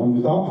running on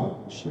the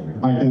top,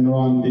 I can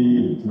run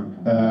the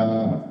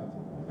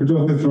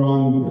Parithosh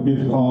run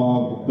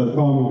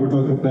github.com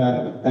Parithosh stack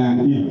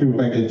and E2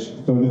 package.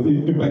 So this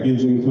E2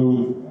 package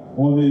includes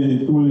all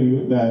the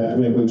tooling that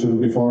we have mentioned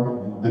before,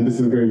 and this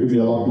is going to be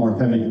a lot more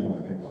heavy.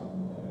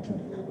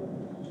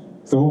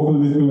 So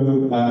hopefully this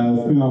will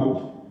spin up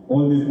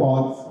all these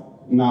pods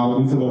now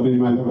instead of in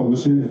my local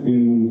machine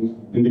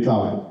in the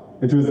cloud.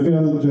 It will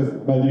still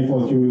just by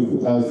default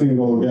use a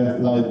single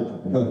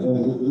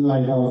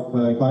lighthouse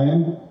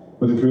client,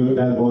 but it will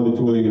add all the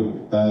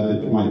tooling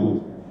that you might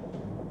need.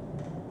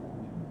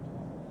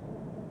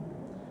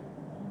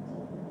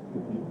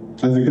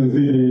 As you can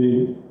see,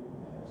 the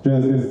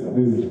Genesis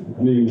is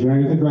being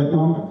generated right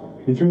now.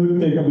 It will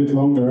take a bit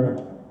longer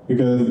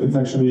because it's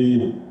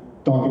actually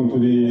talking to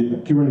the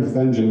Kubernetes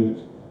engine.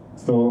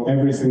 So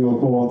every single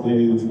pod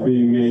is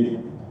being made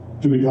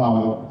to the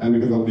cloud, and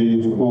because of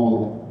the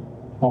small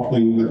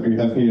uplink that we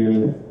have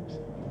here, it's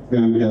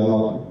going to be a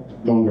lot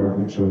longer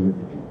actually.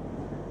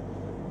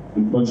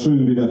 But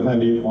shouldn't be that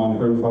heavy on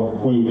terms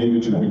of pulling the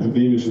images, because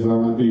the images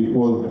are not being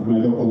pulled to my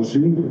local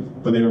machine,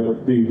 but they are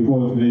being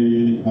pulled to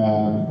the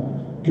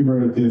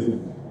Kubernetes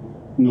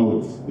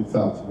nodes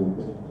itself.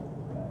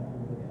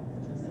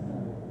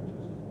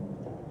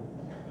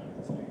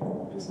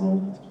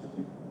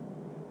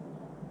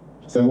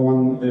 Is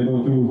everyone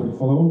able to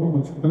follow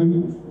what's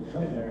happening?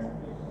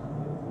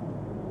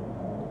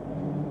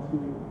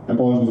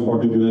 Apologies for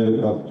the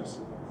delay, but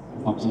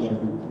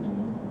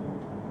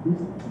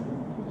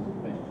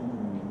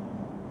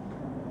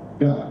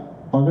yeah.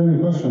 Are there any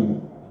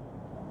questions?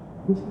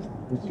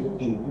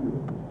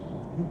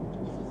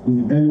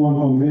 Is anyone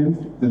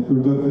convinced that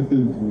Parithosh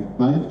is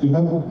nice to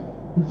have?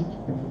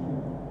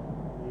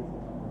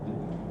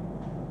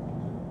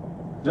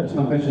 Just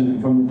one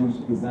question from the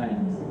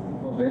design.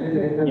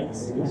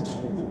 Yes.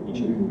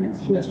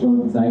 Just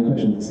one design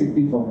question.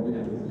 64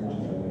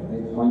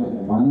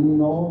 one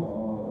node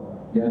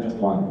or just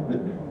one?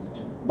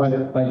 By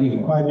default,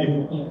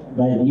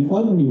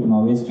 you can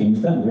always change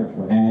that.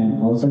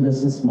 And also,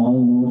 just a small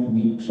note,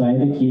 we try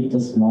to keep the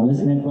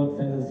smallest network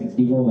size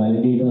 64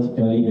 validators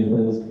purely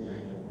because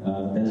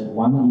there's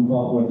one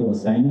epoch worth of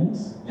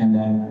assignments, and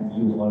then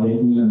you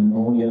already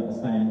know your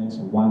assignments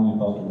one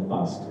epoch in the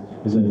past.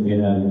 So if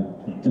you have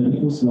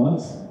 32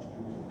 slots,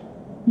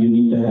 you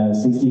need to have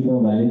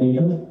 64 validators. You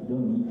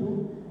don't need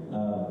to,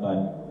 but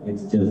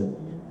it's just,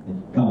 it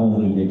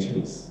covers the edge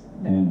case.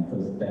 And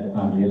because that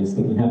can't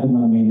realistically happen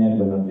on mainnet,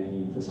 we're not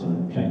really interested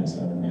in trying to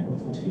start a network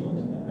for fewer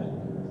than that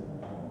validator.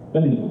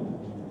 But anyway.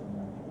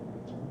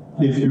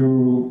 If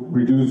you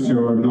reduce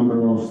your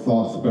number of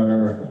slots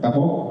per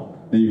epoch,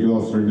 then you can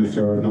also reduce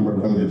your number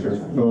of validators.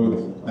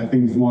 So I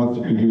think most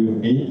you can do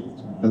 8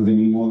 as the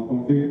minimal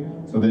config.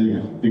 So then you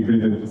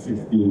decrease it to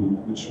 16,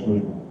 which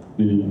would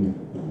be,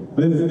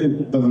 but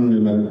it doesn't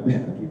really matter.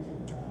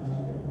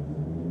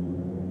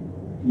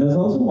 There's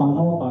also one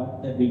more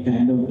part that we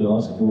kind of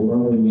glossed over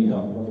when we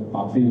talk about the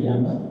config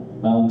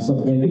YAML.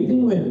 So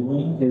everything we're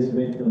doing is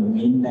with the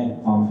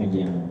mainnet config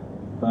YAML.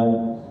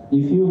 But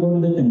if you go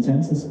to the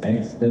consensus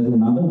specs, there's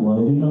another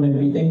version of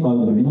everything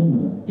called the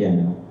minimal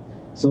YAML.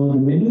 So the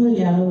minimal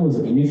YAML was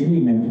initially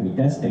meant to be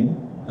tested,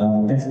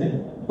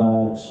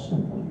 but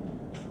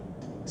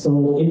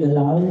so it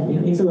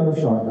takes a lot of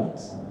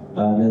shortcuts.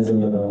 There's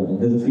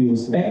a few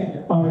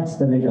spec parts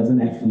that it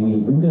doesn't actually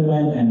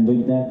implement, and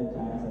with that,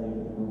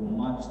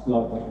 much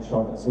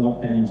shorter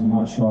slot times,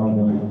 much shorter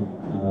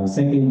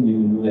seconds.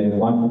 You can do like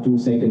 1 or 2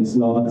 second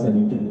slots,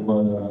 and you can do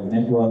a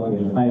network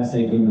with 5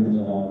 seconds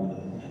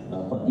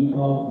for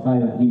epoch,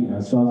 5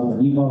 slots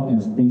for epoch,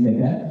 and things like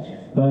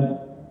that.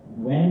 But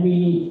when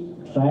we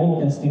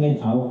tried testing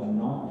it out,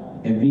 not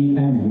every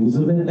time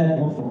uses it that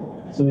often.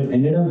 So it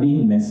ended up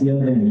being messier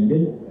than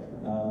needed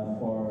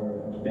for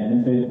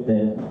benefit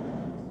that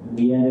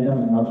we ended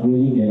up not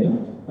really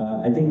getting.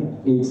 I think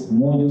it's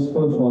more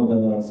useful for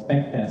the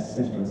spec tests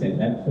and things like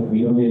that. So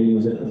we don't really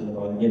use it because we're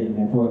already at the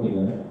network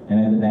layer.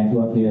 And at the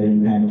network layer,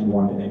 you kind of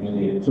want to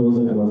emulate it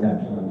closer to what's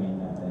happening on the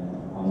mainnet than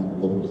on the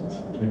local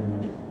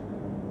system.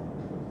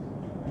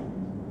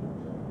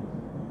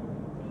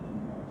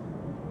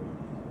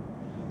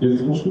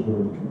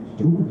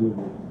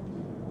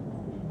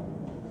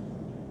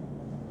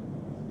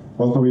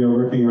 Also, we are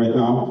working right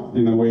now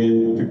in a way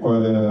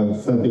to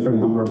set different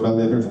number of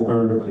validators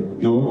per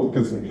node,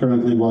 because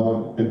currently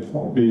what it's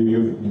being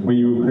used, when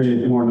you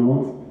create more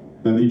nodes,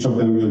 then each of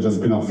them will just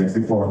spin off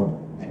 64.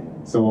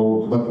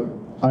 So, but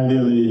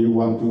ideally you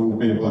want to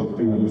be able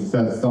to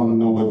set some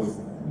nodes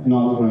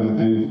not to run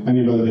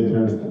any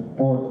validators,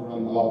 or to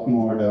run a lot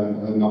more than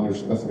another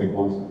specific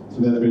ones.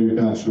 So that way we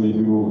can actually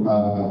do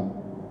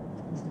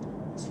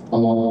a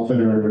lot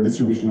better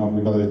distribution of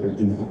the validator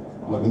in the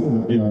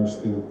PR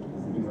still.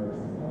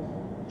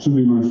 Should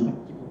be merged.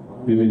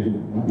 Maybe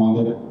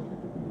Monday.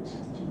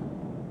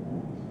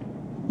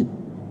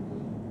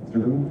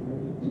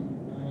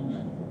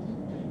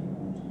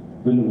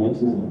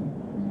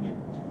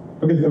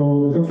 Okay, so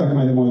it looks like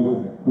my demo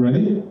is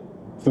ready.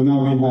 So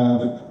now we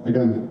have,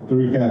 again, to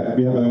recap,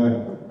 we have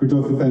a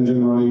Parithosh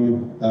engine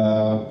running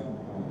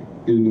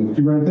in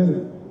Kubernetes,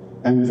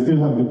 and we still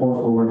have the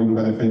port forwarding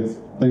benefits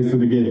thanks to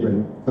the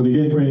gateway. So the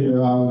gateway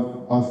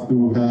allows us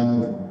to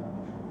have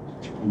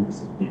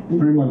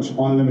pretty much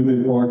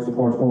unlimited ports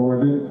port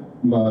forwarded,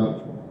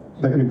 but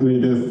technically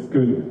this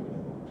could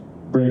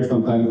break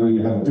sometimes when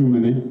you have too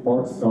many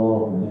ports.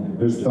 So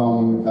there's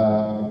some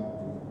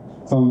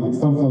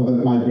stuff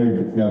that might break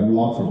if you have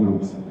lots of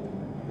nodes.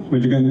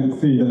 But you can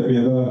see that we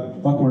have a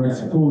lot more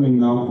extra cooling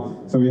now.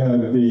 So we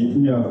have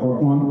the EL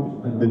port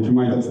one that you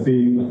might have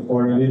seen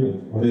already.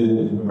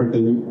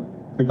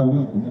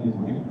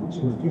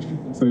 So if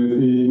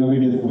we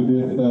navigate to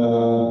this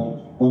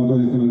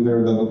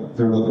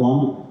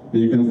 127.0.0.1,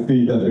 you can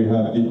see that we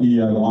have the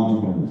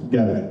EL1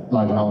 get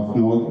lighthouse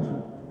node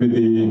with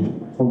the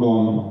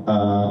foregone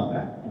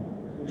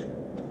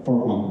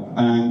fork one.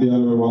 And the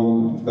other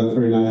one that's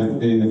very nice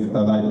is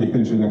the light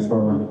detention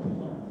explorer.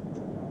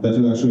 That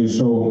will actually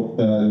show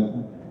that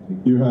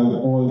you have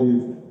all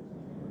these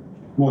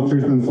most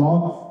recent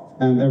slots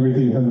and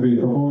everything has been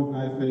proposed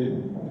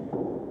nicely.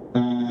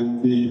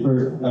 And the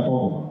first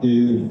epoch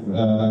is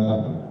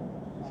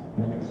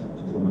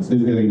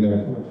getting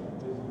there.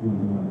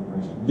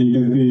 You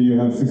can see you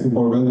have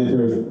 64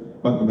 validators,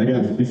 but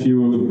again, if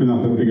you spin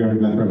up a bigger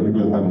network, you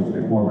will have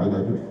more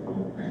validators.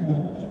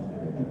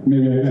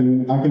 Maybe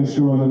I can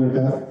show another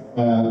test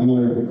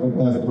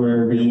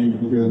where we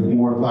use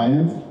more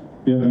clients.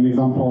 We have an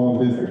example of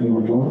this in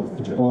Berg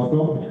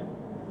also.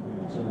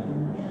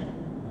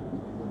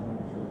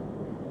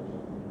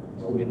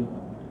 Okay.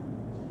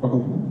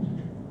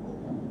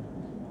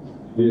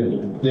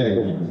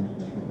 Yeah.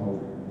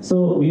 So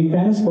we've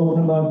kind of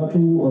spoken about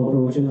 2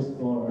 approaches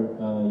for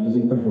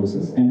using Parithosh,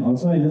 and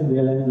also I just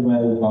realized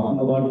while talking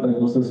about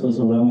Parithosh for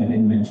so long, I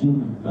didn't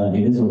mention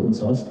it is open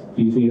source.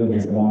 Feel free to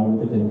mess around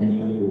with it in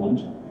any way you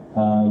want.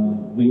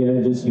 We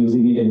are just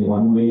using it in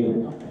one way,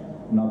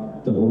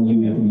 not the only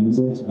way to use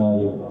it. You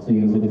can also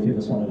use it if you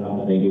just want to run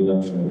a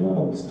regular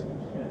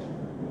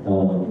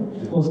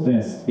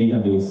Postgres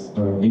database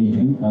or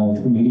anything.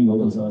 It's completely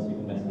open source. You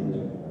can mess with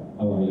it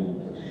however you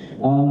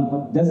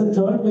want. There's a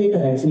third way to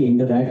actually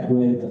interact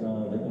with the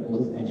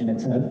Parithosh engine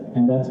itself,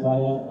 and that's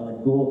via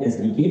Go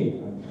SDK.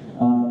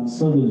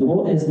 So the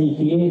Go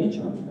SDK,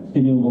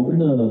 can you open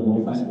the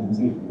Go file?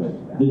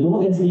 The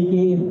Go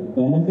SDK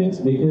benefits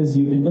because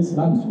you can just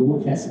run Go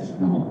tests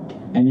now,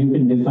 and you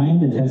can define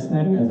the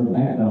testnet as a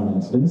background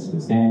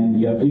instance, and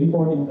you're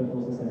importing the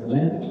process as a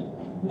library.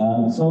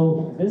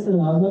 So this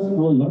allows us to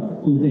do a lot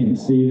of cool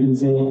things. So you can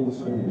say,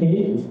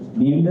 hey,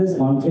 name this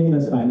on-chain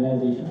as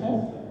familiarization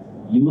app.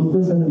 Use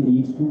this as the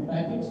H2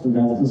 package, so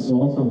that's the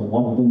source of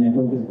what the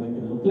network is going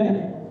to look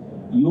like.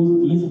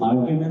 Use these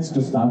arguments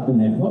to start the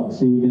network,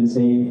 so you can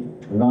say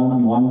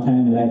run one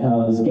time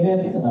lighthouse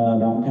get,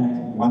 one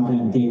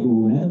time take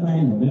to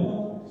nethermine,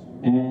 whatever,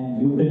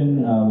 and you can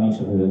make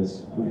sure that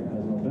it's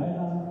dry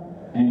run,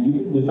 and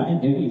you can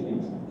define everything.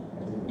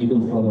 You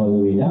can scroll all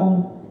the way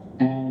down,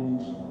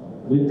 and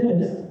with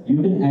this, you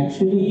can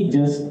actually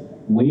just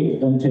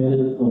wait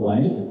until a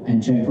while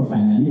and check for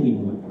finality,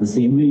 the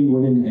same way you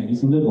would in every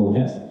single Go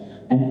test.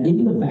 And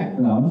in the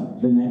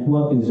background, the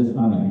network is just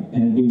running,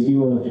 and it gives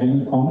you a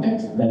giant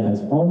context that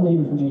has all the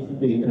information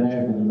to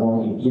interact with the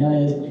log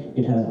APIs.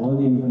 It has all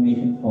the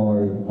information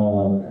for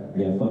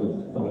the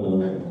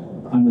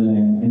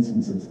underlying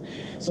instances.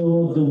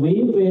 So the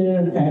way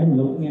we're kind of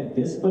looking at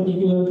this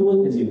particular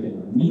tool is you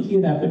can neatly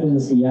wrap it in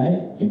the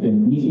CI, you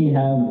can neatly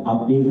have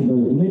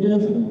updatable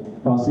images,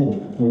 process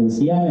in the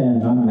CI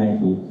and run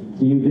nightly.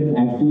 So you can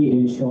actually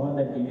ensure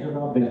that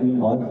interop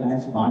between all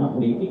clients aren't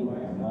breaking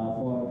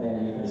for their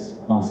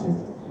latest masters.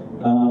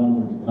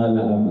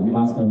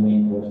 Master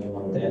main version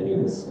their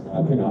latest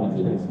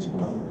canonical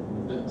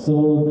execution. So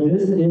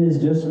this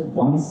is just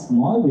one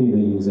small way we're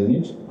using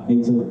it.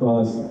 It's of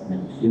course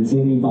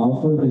insanely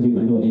powerful because you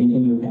can do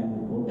anything you can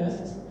with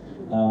protests.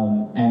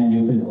 And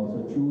you can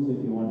also choose if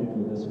you want to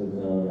do this with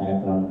the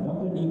background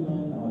Docker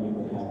daemon, or you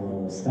could have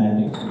a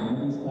static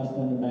Kubernetes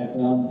cluster in the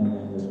background, and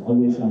then just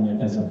always run your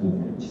test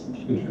implements.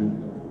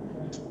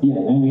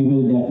 Yeah, and we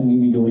will definitely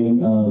be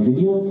doing a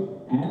video,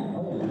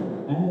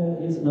 and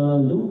there is a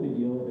loop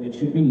video. It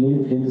should be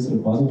linked in this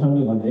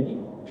repository already.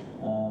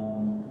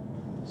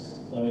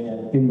 Sorry,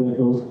 I think we're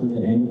close to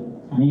the end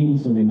time,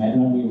 so we might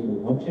not be able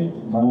to watch it,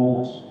 but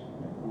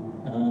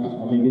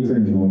maybe it's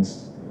in the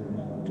notes.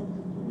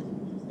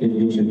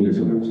 It should be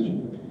so.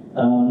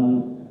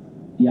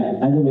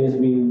 Yeah, either ways,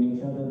 we make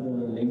sure that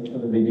the link to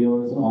the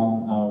video is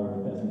on our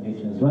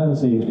presentation as well,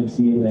 so you can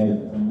see like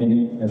a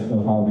minute as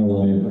to how we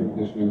will.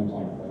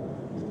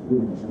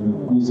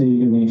 So you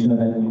can make sure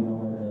that you know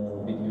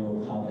the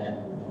video, how that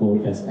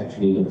code test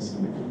actually looks.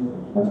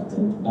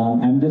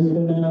 I'm just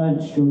going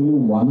to show you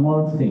one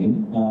more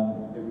thing.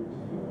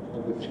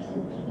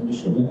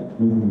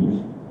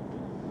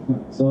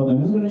 So I'm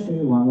just going to show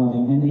you one more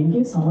thing. And in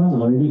case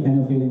someone's already kind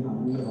of feeling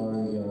hungry or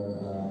you're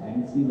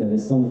antsy, there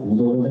is some food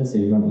over there, so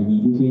you don't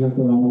immediately have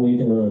to run away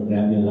to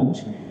grab your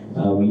lunch.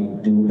 We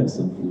do have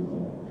some food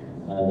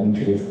in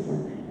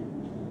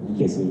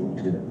case you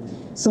want to.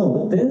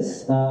 So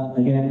this,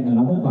 again,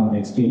 another cloud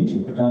exchange.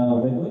 We're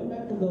going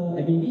back to the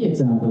MEV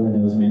example that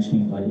I was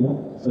mentioning earlier.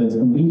 So it's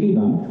completely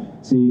done.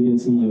 So you can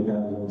see you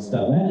have a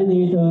star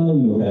validator,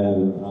 you have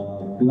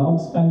cloud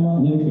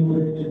spanner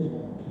included,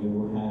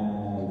 you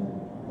have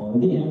all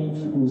the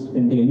MEV boost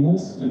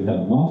containers, you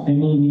have mock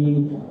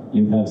MEV,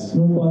 you have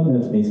snowball,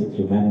 that's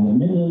basically man in the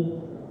middle,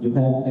 you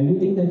have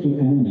everything that you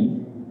kind of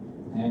need,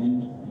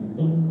 and you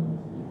can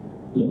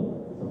look,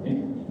 okay?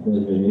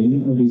 There's a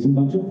recent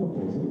bunch of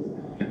proposals.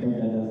 But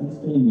that doesn't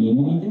still mean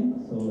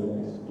anything, so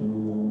let's do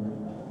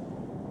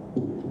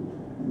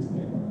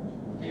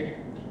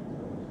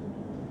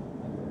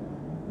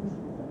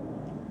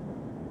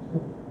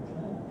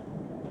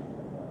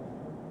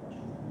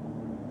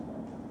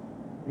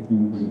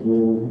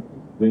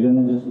we're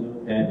gonna just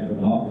look at the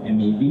mock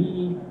MEV,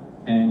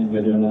 and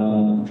we're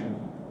gonna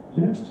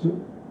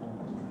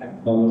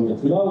follow the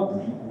flow.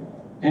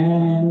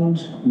 And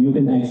you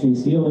can actually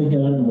see over here,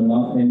 the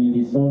mock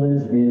MEV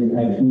service is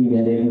actually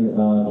getting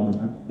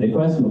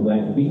requests for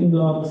like beacon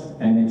blocks,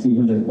 and it's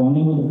even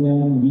responding to the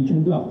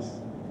beacon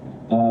blocks.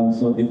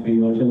 So if we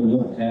were to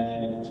look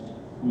at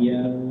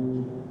here,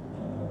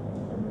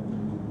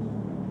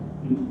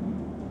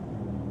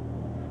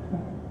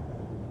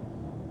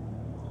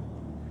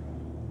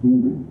 I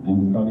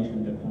probably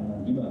should have done on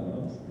debug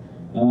logs,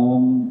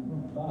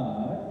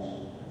 but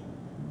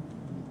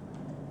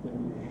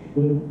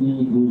should be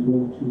able to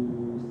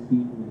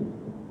see the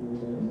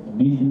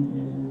information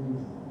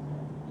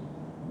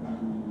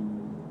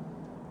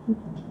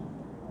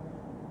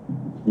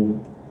is.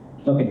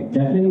 Okay,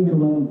 definitely too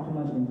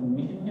much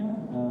information here,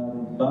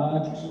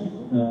 but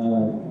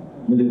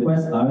the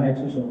requests are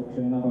actually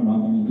showing up on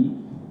MEV.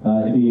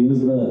 If you use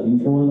the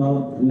info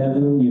log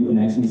level, you can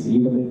actually see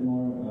it a bit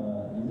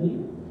more easily.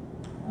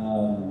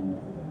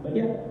 But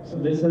yeah, so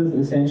this is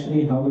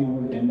essentially how we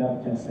would end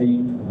up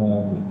testing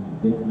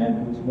with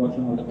methods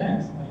working all the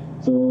times.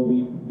 So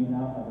we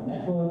now have a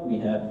network, we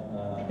have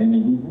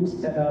MEV boost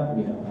set up,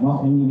 we have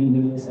mock MEV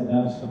relay set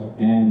up,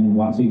 and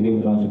once we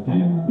give logic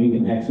time, we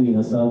can actually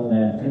assert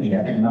that we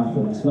have enough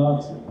for the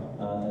slots,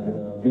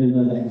 the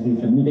builders are actually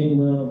submitting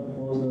the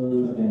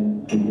proposals,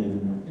 and we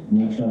can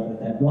make sure that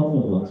that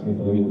workflow works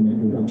before we commit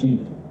to a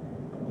change.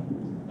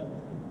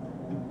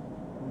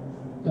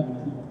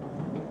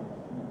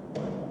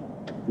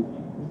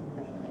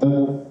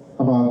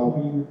 About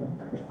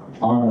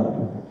our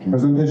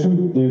presentation.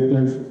 If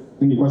there's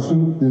any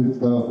questions, please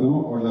let us know,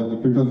 or let the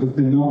presenters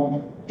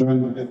know.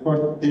 Join the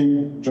Discord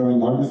team,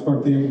 join our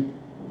Discord team.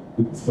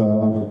 It's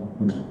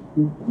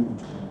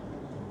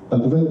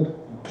that's it.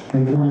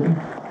 Thank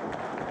you.